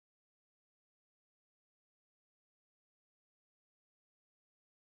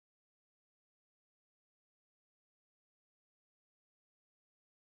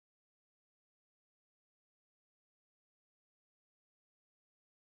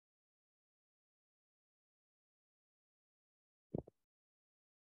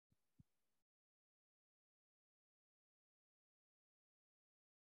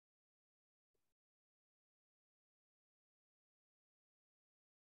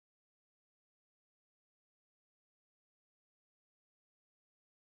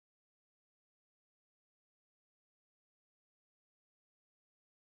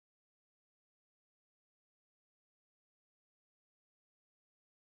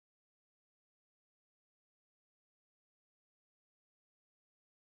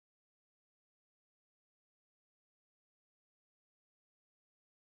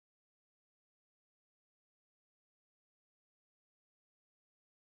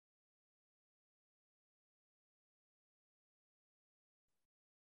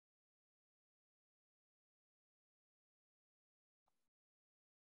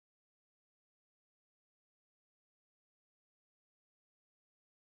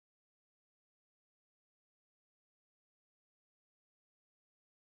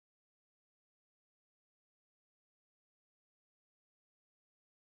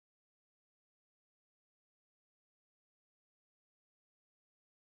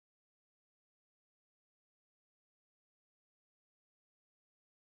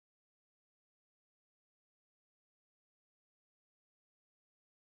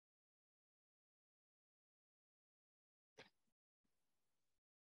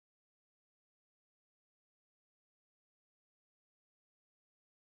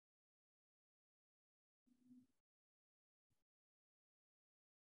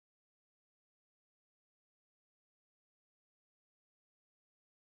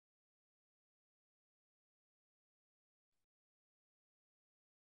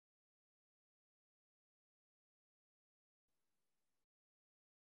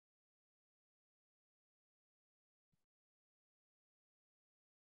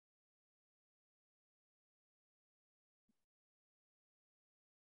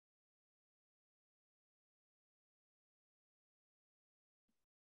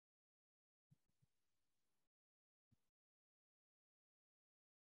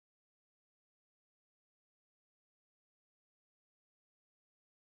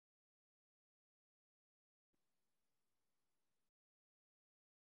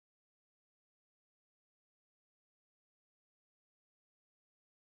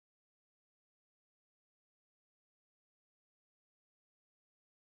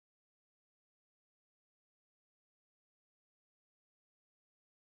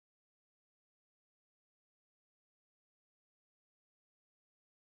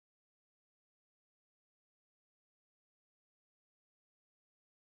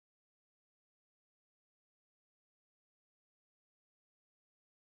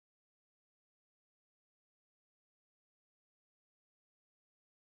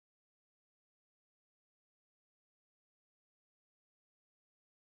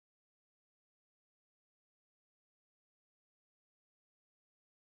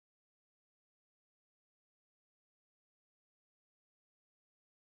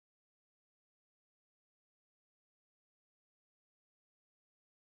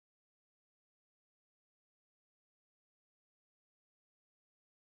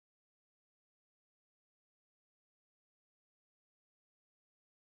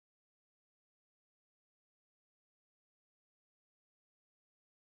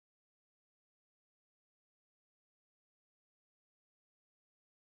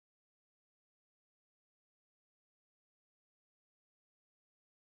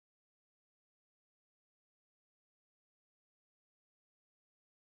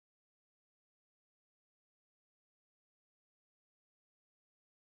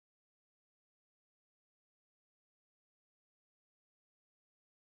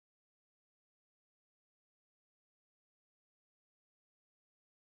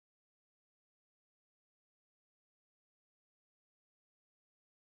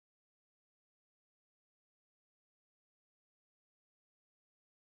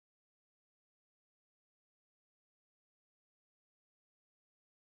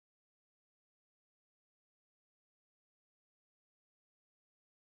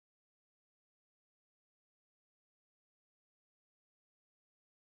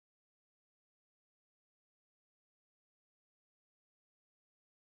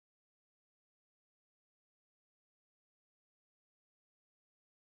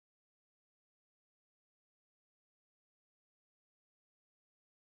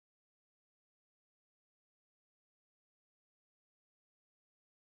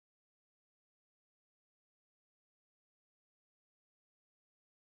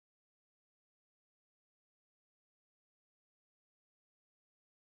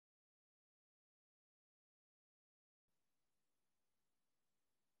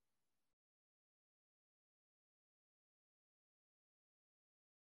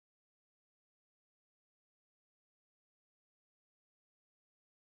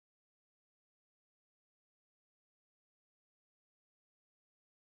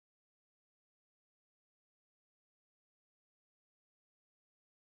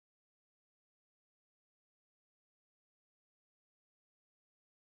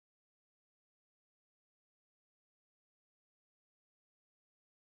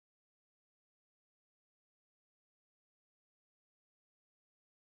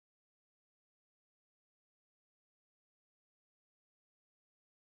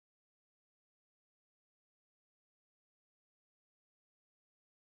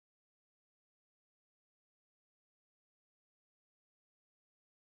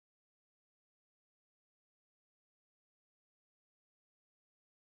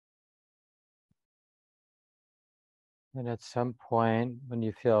 And at some point, when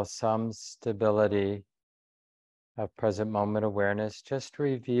you feel some stability of present moment awareness, just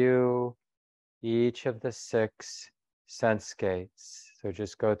review each of the 6 sense gates. So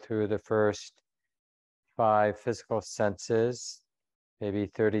just go through the first 5 physical senses, maybe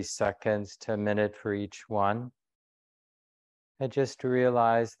 30 seconds to a minute for each one. And just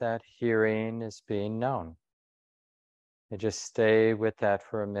realize that hearing is being known. And just stay with that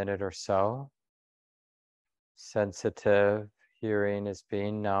for a minute or so. Sensitive hearing is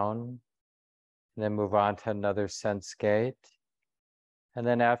being known. And then move on to another sense gate. And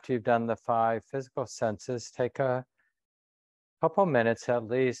then after you've done the 5 physical senses, take a couple minutes at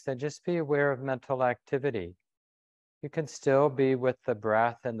least and just be aware of mental activity. You can still be with the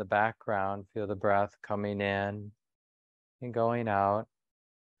breath in the background, feel the breath coming in and going out.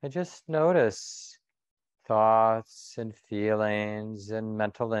 And just notice thoughts and feelings and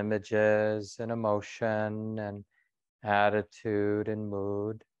mental images and emotion and attitude and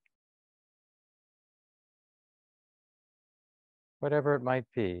mood. Whatever it might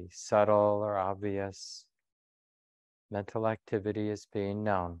be, subtle or obvious, mental activity is being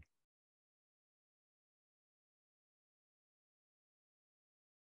known.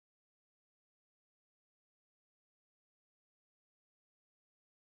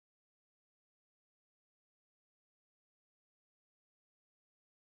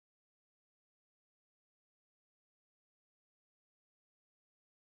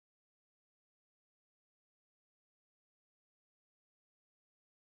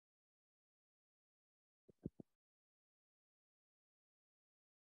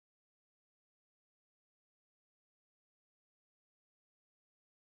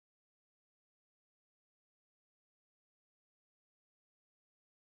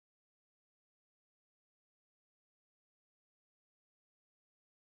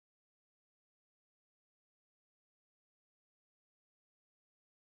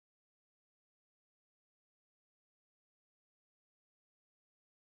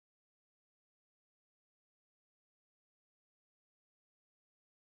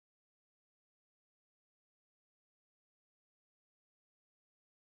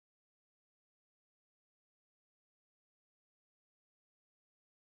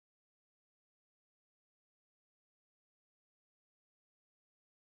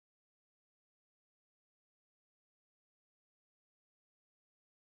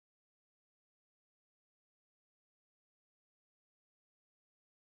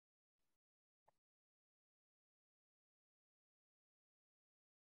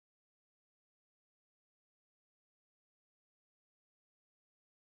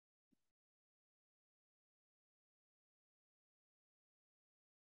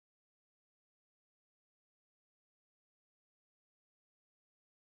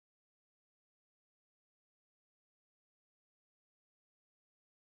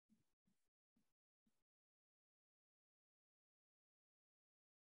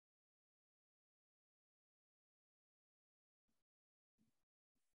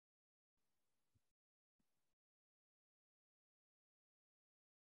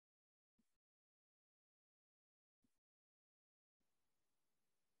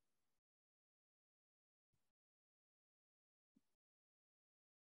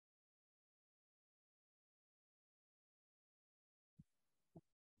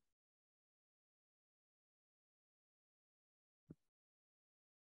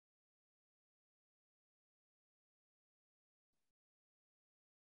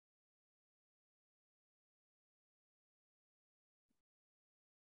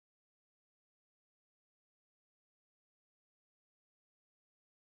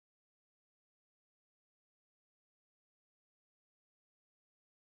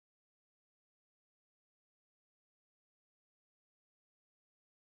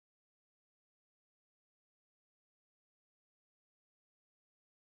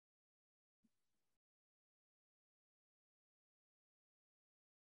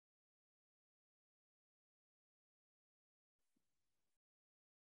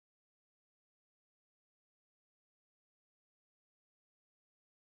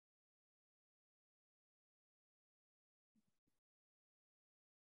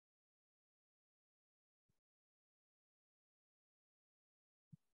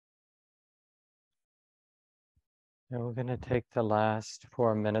 And we're going to take the last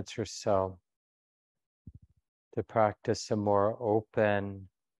 4 minutes or so to practice a more open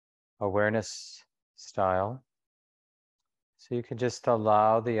awareness style. So you can just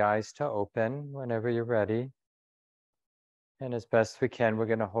allow the eyes to open whenever you're ready. And as best we can, we're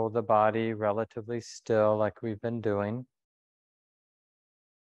going to hold the body relatively still like we've been doing.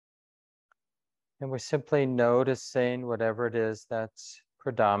 And we're simply noticing whatever it is that's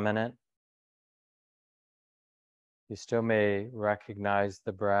predominant. You still may recognize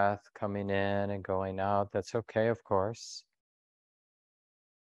the breath coming in and going out. That's okay, of course.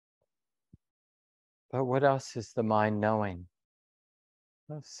 But what else is the mind knowing?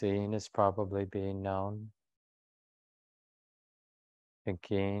 Well, seeing is probably being known.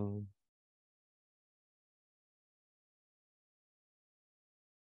 Thinking.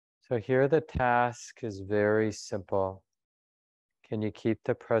 So here the task is very simple. Can you keep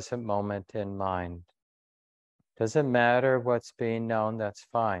the present moment in mind? Doesn't matter what's being known, that's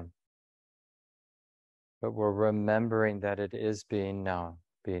fine. But we're remembering that it is being known,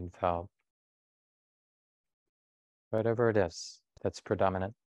 being felt. Whatever it is that's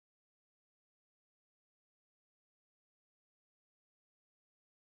predominant.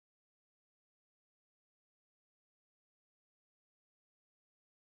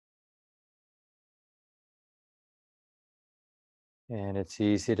 And it's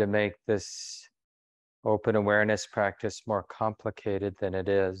easy to make this open awareness practice more complicated than it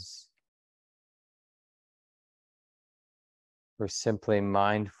is. We're simply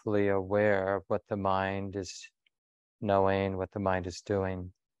mindfully aware of what the mind is knowing, what the mind is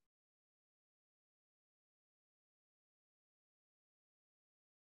doing.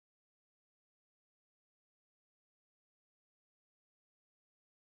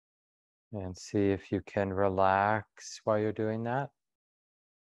 And see if you can relax while you're doing that.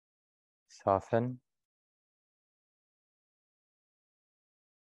 Soften.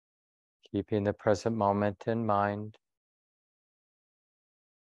 Keeping the present moment in mind.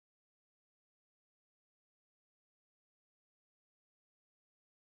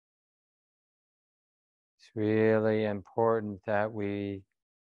 It's really important that we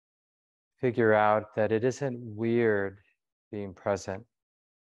figure out that it isn't weird being present.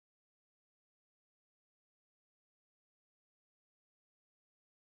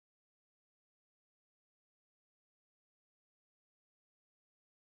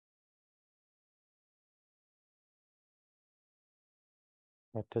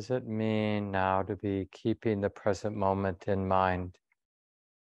 What does it mean now to be keeping the present moment in mind?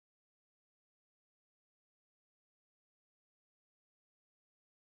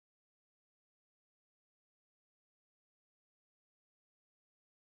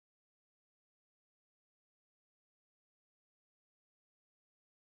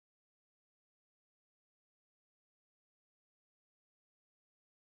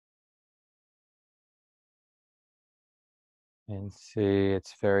 And see,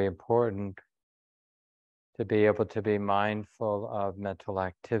 it's very important to be able to be mindful of mental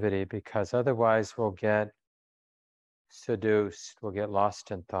activity, because otherwise we'll get seduced, we'll get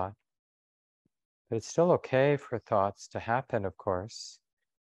lost in thought. But it's still okay for thoughts to happen, of course.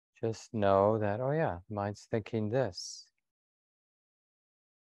 Just know that, oh yeah, mind's thinking this.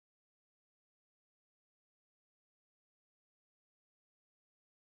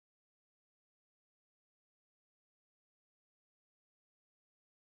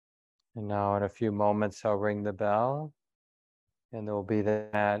 And now in a few moments I'll ring the bell, and there will be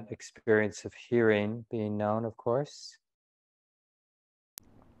that experience of hearing being known, of course.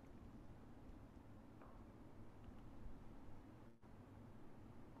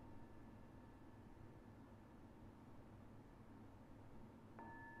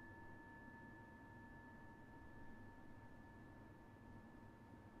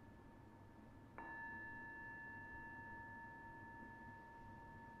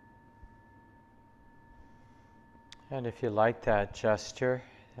 And if you like that gesture,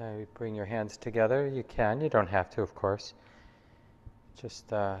 bring your hands together. You can. You don't have to, of course.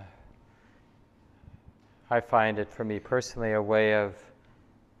 Just, I find it, for me personally, a way of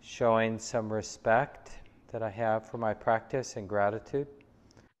showing some respect that I have for my practice and gratitude.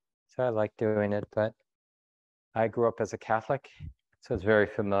 So I like doing it, but I grew up as a Catholic, so it's very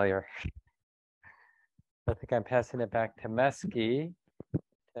familiar. I think I'm passing it back to Meski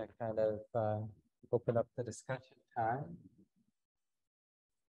to kind of open up the discussion time.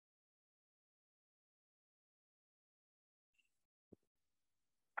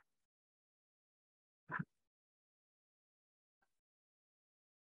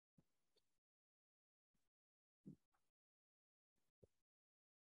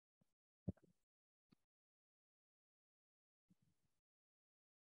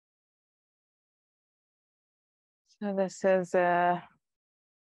 So this is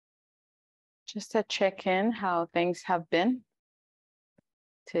just a check-in, how things have been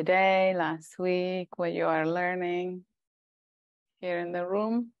today, last week, what you are learning here in the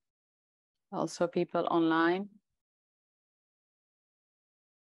room, also people online.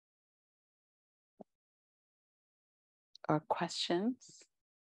 or questions?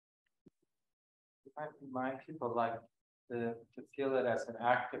 You might remind people like to feel it as an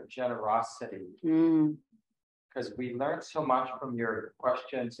act of generosity. Because we learn so much from your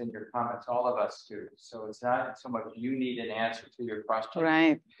questions and your comments, all of us do. So it's not so much you need an answer to your question.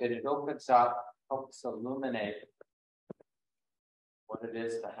 Right. That it opens up, helps illuminate what it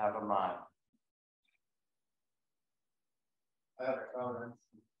is to have a mind. I have a comment.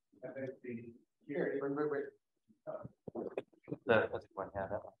 I think here, wait. That's one, yeah,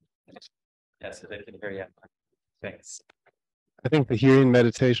 that one. Yeah, so they can hear you. Thanks. I think the hearing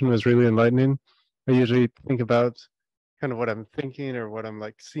meditation was really enlightening. I usually think about kind of what I'm thinking or what I'm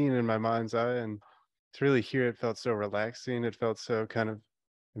like seeing in my mind's eye, and to really hear it felt so relaxing. It felt so kind of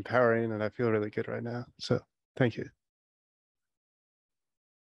empowering, and I feel really good right now. So thank you.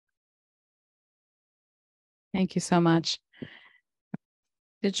 Thank you so much.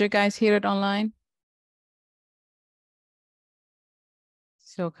 Did you guys hear it online?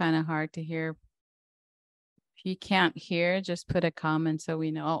 Still kind of hard to hear. If you can't hear, just put a comment so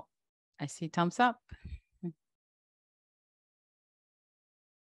we know. Oh, I see thumbs up.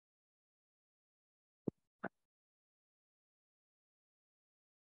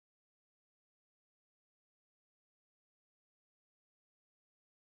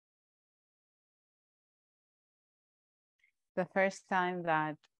 The first time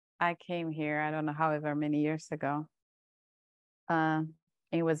that I came here, I don't know, however many years ago,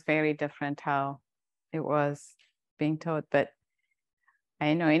 it was very different how it was being taught. But I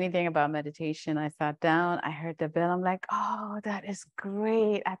didn't know anything about meditation. I sat down, I heard the bell. I'm like, oh, that is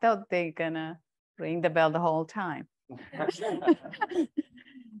great. I thought they're gonna ring the bell the whole time.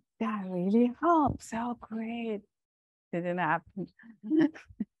 That really helps. So great. Didn't happen.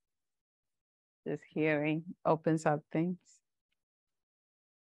 Just hearing opens up things.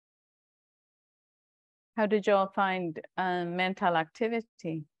 How did you all find mental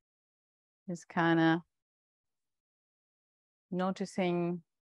activity? Just kind of noticing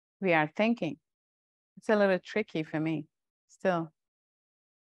we are thinking. It's a little tricky for me still.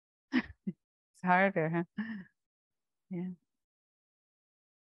 It's harder, huh? Yeah.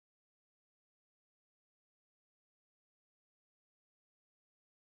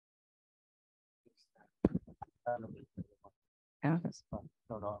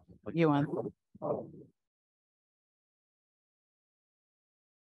 No. You want?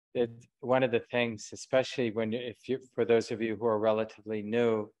 It's one of the things, especially when for those of you who are relatively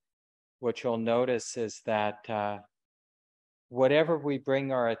new, what you'll notice is that whatever we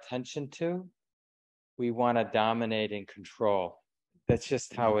bring our attention to, we want to dominate and control. That's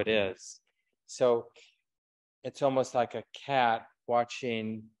just how it is. So it's almost like a cat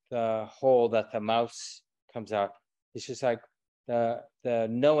watching the hole that the mouse comes out. It's just like the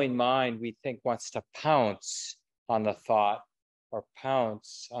knowing mind, we think, wants to pounce on the thought or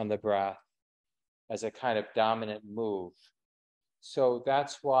pounce on the breath as a kind of dominant move. So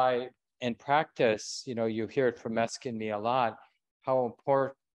that's why in practice, you hear it from Meski and me a lot, how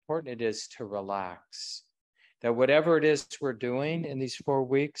important it is to relax. That whatever it is we're doing in these 4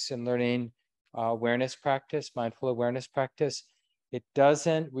 weeks and learning awareness practice, mindful awareness practice, it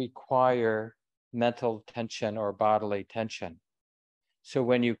doesn't require mental tension or bodily tension. So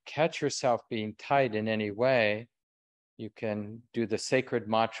when you catch yourself being tight in any way, you can do the sacred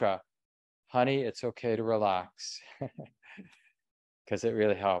mantra, honey, it's okay to relax, because it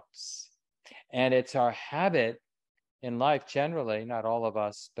really helps. And it's our habit in life generally, not all of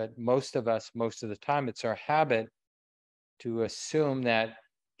us, but most of us, most of the time, it's our habit to assume that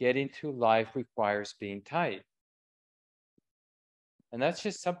getting through life requires being tight. And that's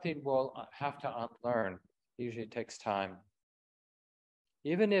just something we'll have to unlearn. It usually takes time.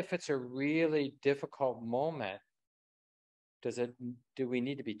 Even if it's a really difficult moment, do we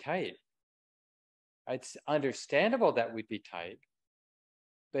need to be tight? It's understandable that we'd be tight,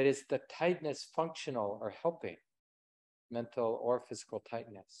 but is the tightness functional or helping? Mental or physical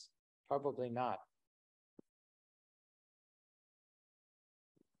tightness? Probably not.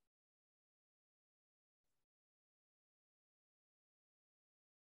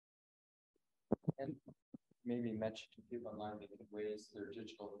 And maybe mention to people online they can raise their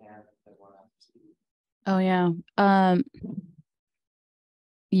digital hand if they want to speak. Oh yeah.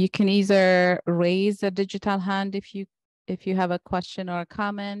 You can either raise a digital hand if you have a question or a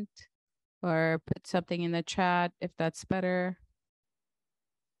comment, or put something in the chat if that's better.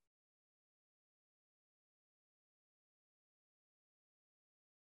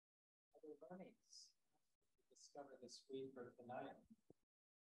 Other learnings to discover this week or tonight.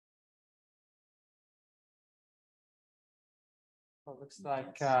 Well, looks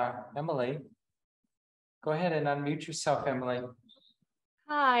like Emily Go ahead and unmute yourself, Emily.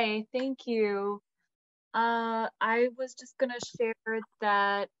 Hi, thank you. I was just gonna share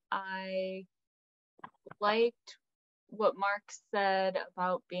that I liked what Mark said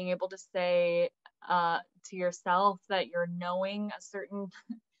about being able to say to yourself that you're knowing a certain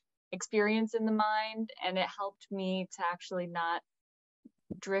experience in the mind, and it helped me to actually not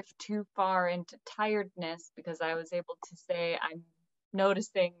drift too far into tiredness, because I was able to say I'm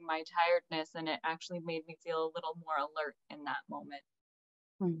noticing my tiredness, and it actually made me feel a little more alert in that moment.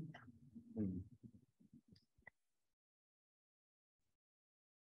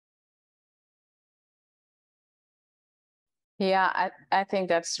 Yeah, I think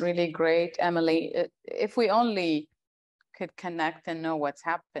that's really great, Emily. If we only could connect and know what's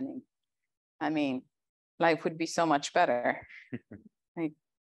happening, I mean, life would be so much better.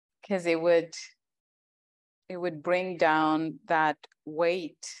 Because it would bring down that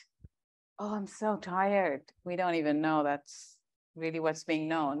weight. Oh, I'm so tired. We don't even know that's really what's being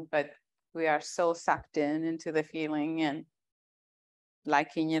known, but we are so sucked into the feeling and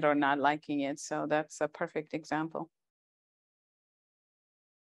liking it or not liking it. So that's a perfect example.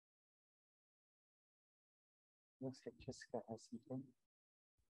 Looks like Jessica has something.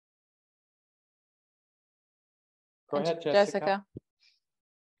 Go ahead, Jessica.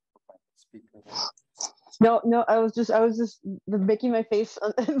 No, I was just making my face,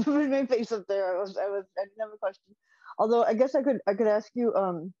 putting my face up there. I didn't have a question. Although I guess I could ask you.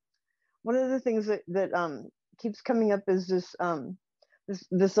 One of the things that keeps coming up is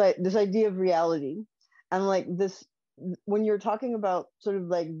this idea of reality, and like this, when you're talking about sort of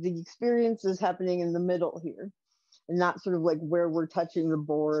like the experiences happening in the middle here, and not sort of like where we're touching the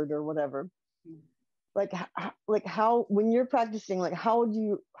board or whatever. Like how, when you're practicing, like how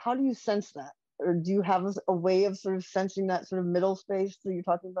do you sense that? Or do you have a way of sort of sensing that sort of middle space that you're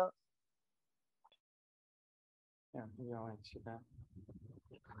talking about? Yeah, maybe I'll answer that.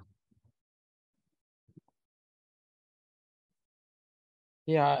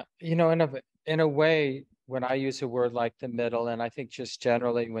 Yeah, in a way, when I use a word like the middle, and I think just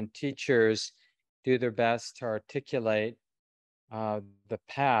generally when teachers do their best to articulate the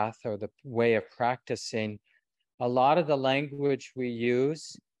path or the way of practicing, a lot of the language we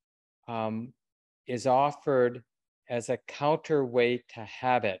use is offered as a counterweight to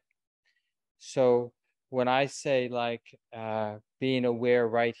habit. So when I say like being aware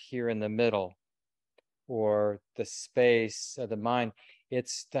right here in the middle, or the space of the mind,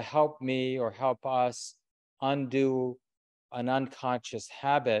 it's to help me or help us undo an unconscious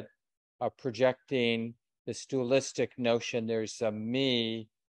habit of projecting this dualistic notion there's a me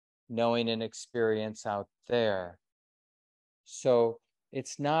knowing an experience out there. So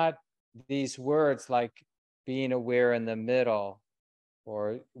it's not these words like being aware in the middle,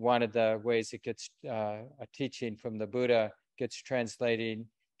 or one of the ways it gets a teaching from the Buddha gets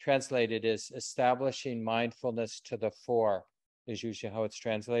translated is establishing mindfulness to the fore, is usually how it's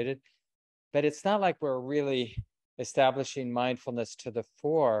translated. But it's not like we're really establishing mindfulness to the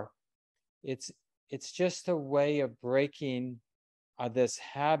fore. It's just a way of breaking this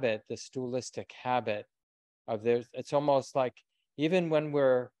habit, this dualistic habit of there's. It's almost like even when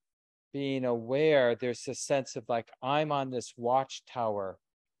we're being aware, there's a sense of like I'm on this watchtower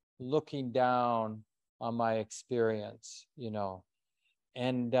looking down on my experience,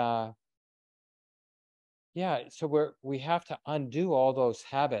 and so we have to undo all those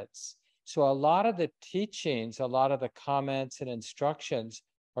habits. So a lot of the teachings, a lot of the comments and instructions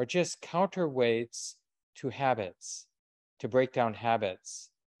are just counterweights to habits, to break down habits,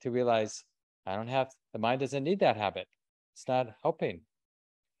 to realize the mind doesn't need that habit. It's not helping.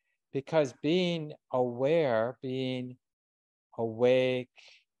 Because being aware, being awake,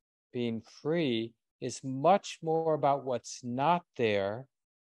 being free is much more about what's not there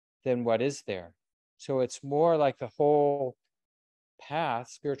than what is there. So it's more like the whole path,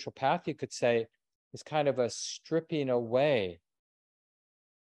 spiritual path, you could say, is kind of a stripping away.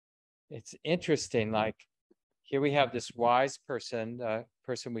 It's interesting, like here we have this wise person, the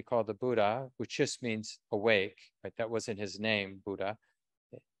person we call the Buddha, which just means awake, right? That wasn't his name, Buddha.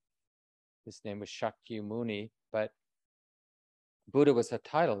 His name was Shakyamuni, but Buddha was a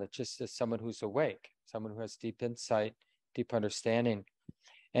title. It just is someone who's awake, someone who has deep insight, deep understanding.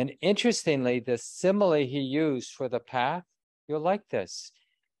 And interestingly, the simile he used for the path, you'll like this.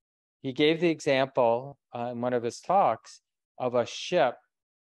 He gave the example in one of his talks of a ship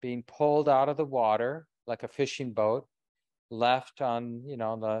being pulled out of the water, like a fishing boat, left on,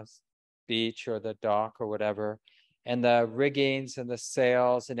 the beach or the dock or whatever, and the riggings and the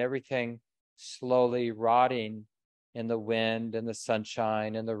sails and everything slowly rotting in the wind and the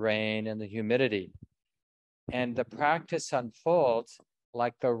sunshine and the rain and the humidity. And the practice unfolds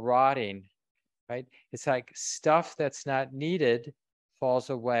like the rotting, right? It's like stuff that's not needed falls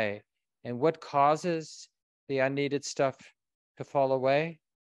away. And what causes the unneeded stuff to fall away?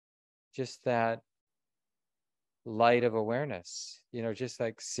 Just that light of awareness, just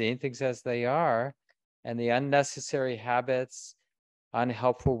like seeing things as they are, and the unnecessary habits,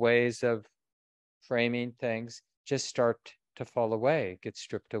 unhelpful ways of framing things just start to fall away, get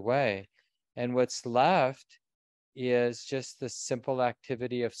stripped away. And what's left is just the simple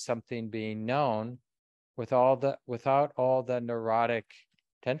activity of something being known without all the neurotic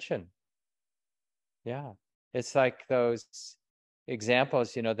tension. Yeah. It's like those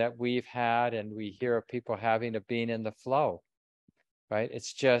examples, that we've had and we hear of people having, of being in the flow, right?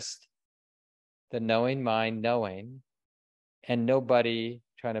 It's just the knowing mind knowing, and nobody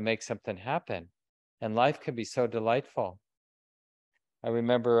trying to make something happen. And life can be so delightful. I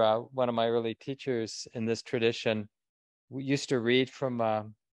remember one of my early teachers in this tradition, we used to read from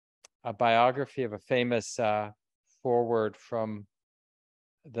a biography of a famous forward from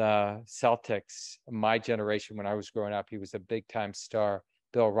the Celtics, my generation when I was growing up. He was a big time star,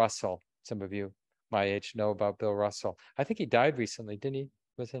 Bill Russell. Some of you my age know about Bill Russell. I think he died recently, didn't he?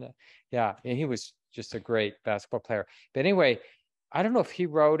 Wasn't it? Yeah, and he was just a great basketball player. But anyway, I don't know if he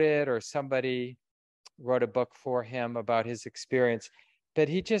wrote it or somebody wrote a book for him about his experience, but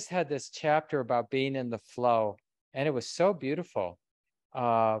he just had this chapter about being in the flow, and it was so beautiful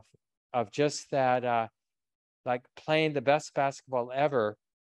of just that, like playing the best basketball ever,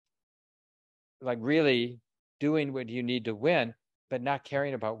 like really doing what you need to win, but not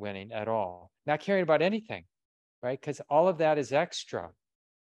caring about winning at all, not caring about anything, right? Because all of that is extra.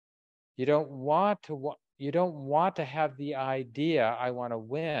 You don't want to have the idea, I want to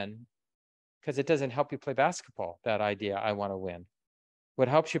win, because it doesn't help you play basketball, that idea, I want to win. What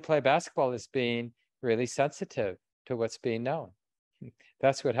helps you play basketball is being really sensitive to what's being known.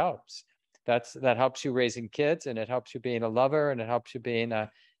 That's what helps. That helps you raising kids, and it helps you being a lover, and it helps you being an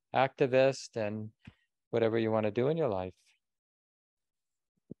activist, and whatever you want to do in your life.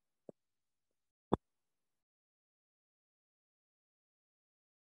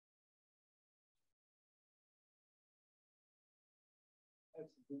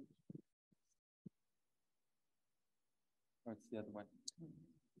 What's the other one?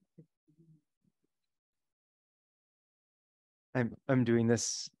 I'm doing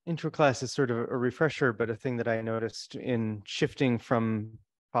this intro class as sort of a refresher, but a thing that I noticed in shifting from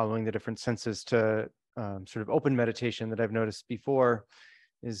following the different senses to sort of open meditation that I've noticed before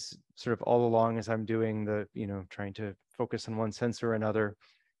is sort of all along as I'm doing the, trying to focus on one sense or another,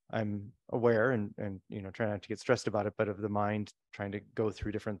 I'm aware and try not to get stressed about it, but of the mind trying to go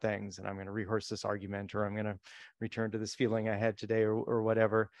through different things. And I'm going to rehearse this argument, or I'm going to return to this feeling I had today, or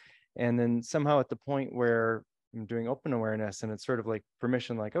whatever. And then somehow at the point where I'm doing open awareness, and it's sort of like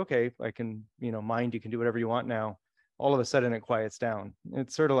permission, like, okay, I can, mind, you can do whatever you want now. All of a sudden it quiets down.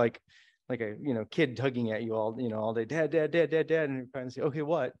 It's sort of like a, kid tugging at you all day, dad, dad, dad, dad, dad. And you finally say, okay,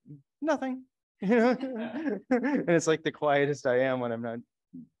 what? Nothing. And it's like the quietest I am when I'm not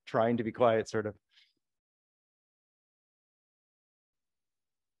trying to be quiet, sort of.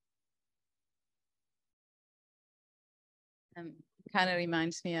 Kind of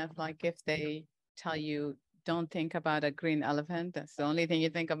reminds me of like if they tell you don't think about a green elephant, that's the only thing you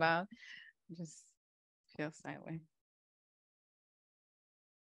think about. It just feels that way.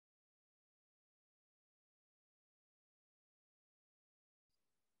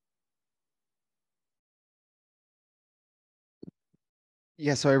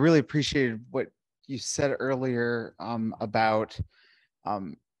 Yeah, so I really appreciated what you said earlier about, I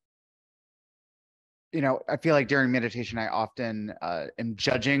feel like during meditation, I often am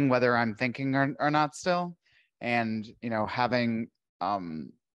judging whether I'm thinking or not still. And, having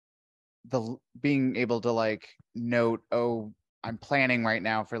being able to like note, oh, I'm planning right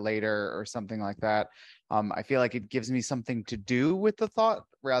now for later or something like that. I feel like it gives me something to do with the thought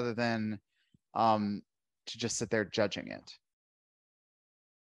rather than to just sit there judging it.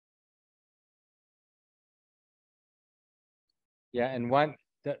 Yeah, and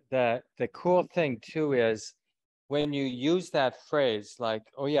the cool thing too is when you use that phrase, like,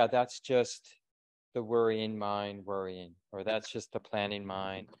 oh yeah, that's just the worrying mind worrying, or that's just the planning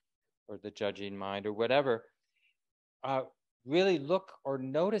mind, or the judging mind, or whatever. Really look or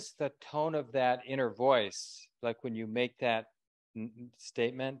notice the tone of that inner voice, like when you make that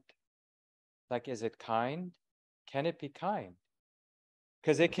statement. Like, is it kind? Can it be kind?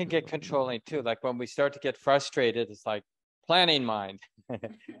 Because it can get controlling too. Like when we start to get frustrated, it's like planning mind.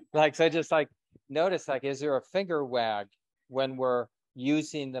 Like, so just like notice, like, is there a finger wag when we're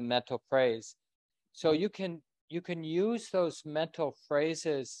using the mental phrase? So you can use those mental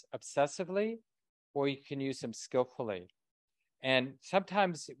phrases obsessively, or you can use them skillfully. And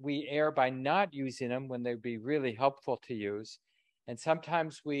sometimes we err by not using them when they'd be really helpful to use. And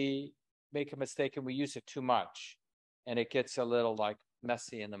sometimes we make a mistake and we use it too much. And it gets a little like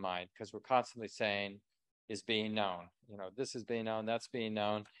messy in the mind because we're constantly saying is being known. You know, this is being known, that's being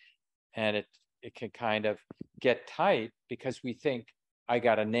known. And it can kind of get tight because we think I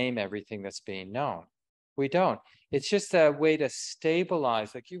got to name everything that's being known. We don't. It's just a way to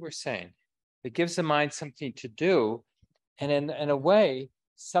stabilize, like you were saying. It gives the mind something to do. And in a way,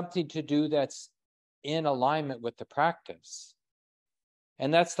 something to do that's in alignment with the practice.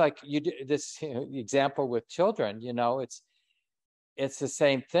 And that's like this example with children, you know, it's the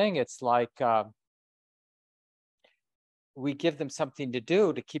same thing. It's like we give them something to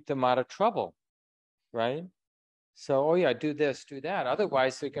do to keep them out of trouble, right? So, oh yeah, do this, do that.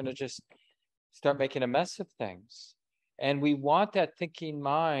 Otherwise, they're going to just start making a mess of things. And we want that thinking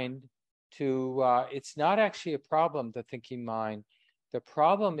mind to, it's not actually a problem, the thinking mind. The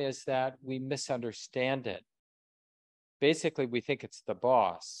problem is that we misunderstand it. Basically, we think it's the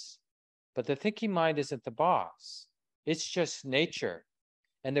boss, but the thinking mind isn't the boss. It's just nature.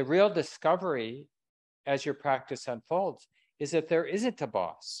 And the real discovery as your practice unfolds is that there isn't a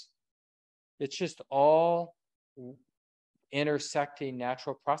boss. It's just all intersecting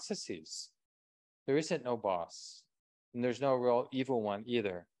natural processes. There isn't no boss, and there's no real evil one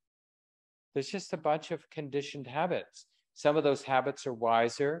either. There's just a bunch of conditioned habits. Some of those habits are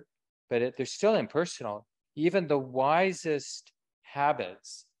wiser, but they're still impersonal. Even the wisest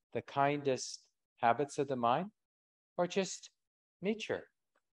habits, the kindest habits of the mind, are just nature.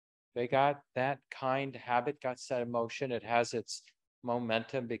 They got that kind habit, got set in motion. It has its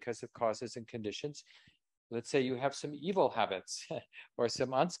momentum because of causes and conditions. Let's say you have some evil habits or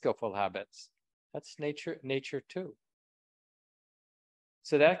some unskillful habits. That's nature too.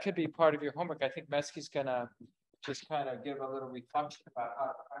 So that could be part of your homework. I think Meski's gonna just kind of give a little reflection about how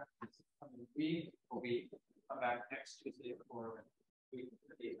to practice. We will be come back next Tuesday for week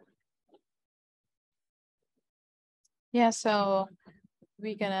 3. Yeah, so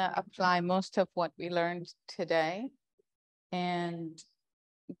we're gonna apply most of what we learned today, and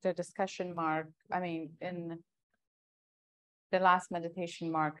the discussion Mark, in the last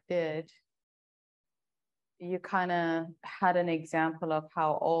meditation Mark did, you kind of had an example of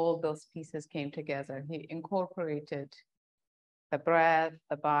how all those pieces came together. He incorporated the breath,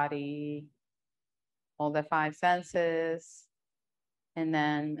 the body, all the 5 senses. And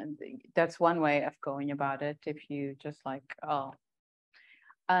then that's one way of going about it. If you just like,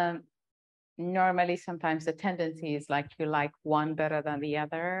 normally sometimes the tendency is like you like one better than the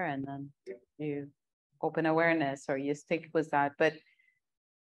other, and then you open awareness or you stick with that. But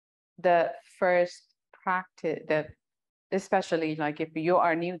the first practice, especially like if you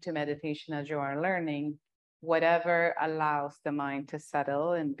are new to meditation as you are learning, whatever allows the mind to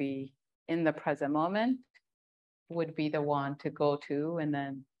settle and be in the present moment would be the one to go to, and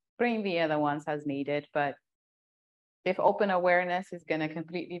then bring the other ones as needed. But if open awareness is going to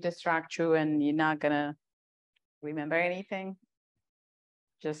completely distract you and you're not going to remember anything,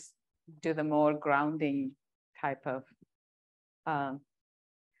 just do the more grounding type of.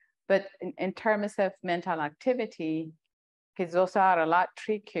 But in terms of mental activity, because those are a lot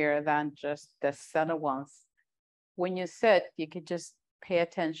trickier than just the subtle ones. When you sit, you could just pay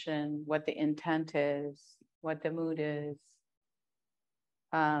attention what the intent is, what the mood is,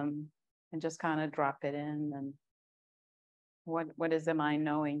 and just kind of drop it in. And what is the mind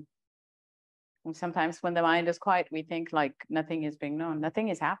knowing? And sometimes when the mind is quiet, we think like nothing is being known. Nothing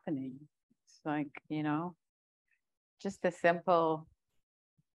is happening. It's like, just a simple,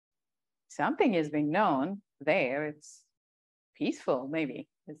 something is being known there. It's peaceful, maybe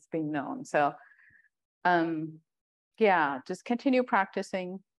it's being known. So, yeah, just continue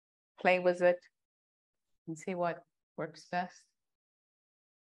practicing, play with it, and see what works best.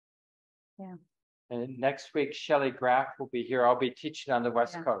 Yeah. And next week, Shelley Graff will be here. I'll be teaching on the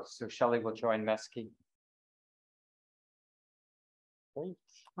West Coast, so Shelley will join Meski. Great.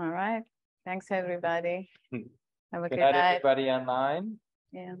 All right. Thanks, everybody. Have a good night, night. everybody online.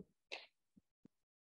 Yeah.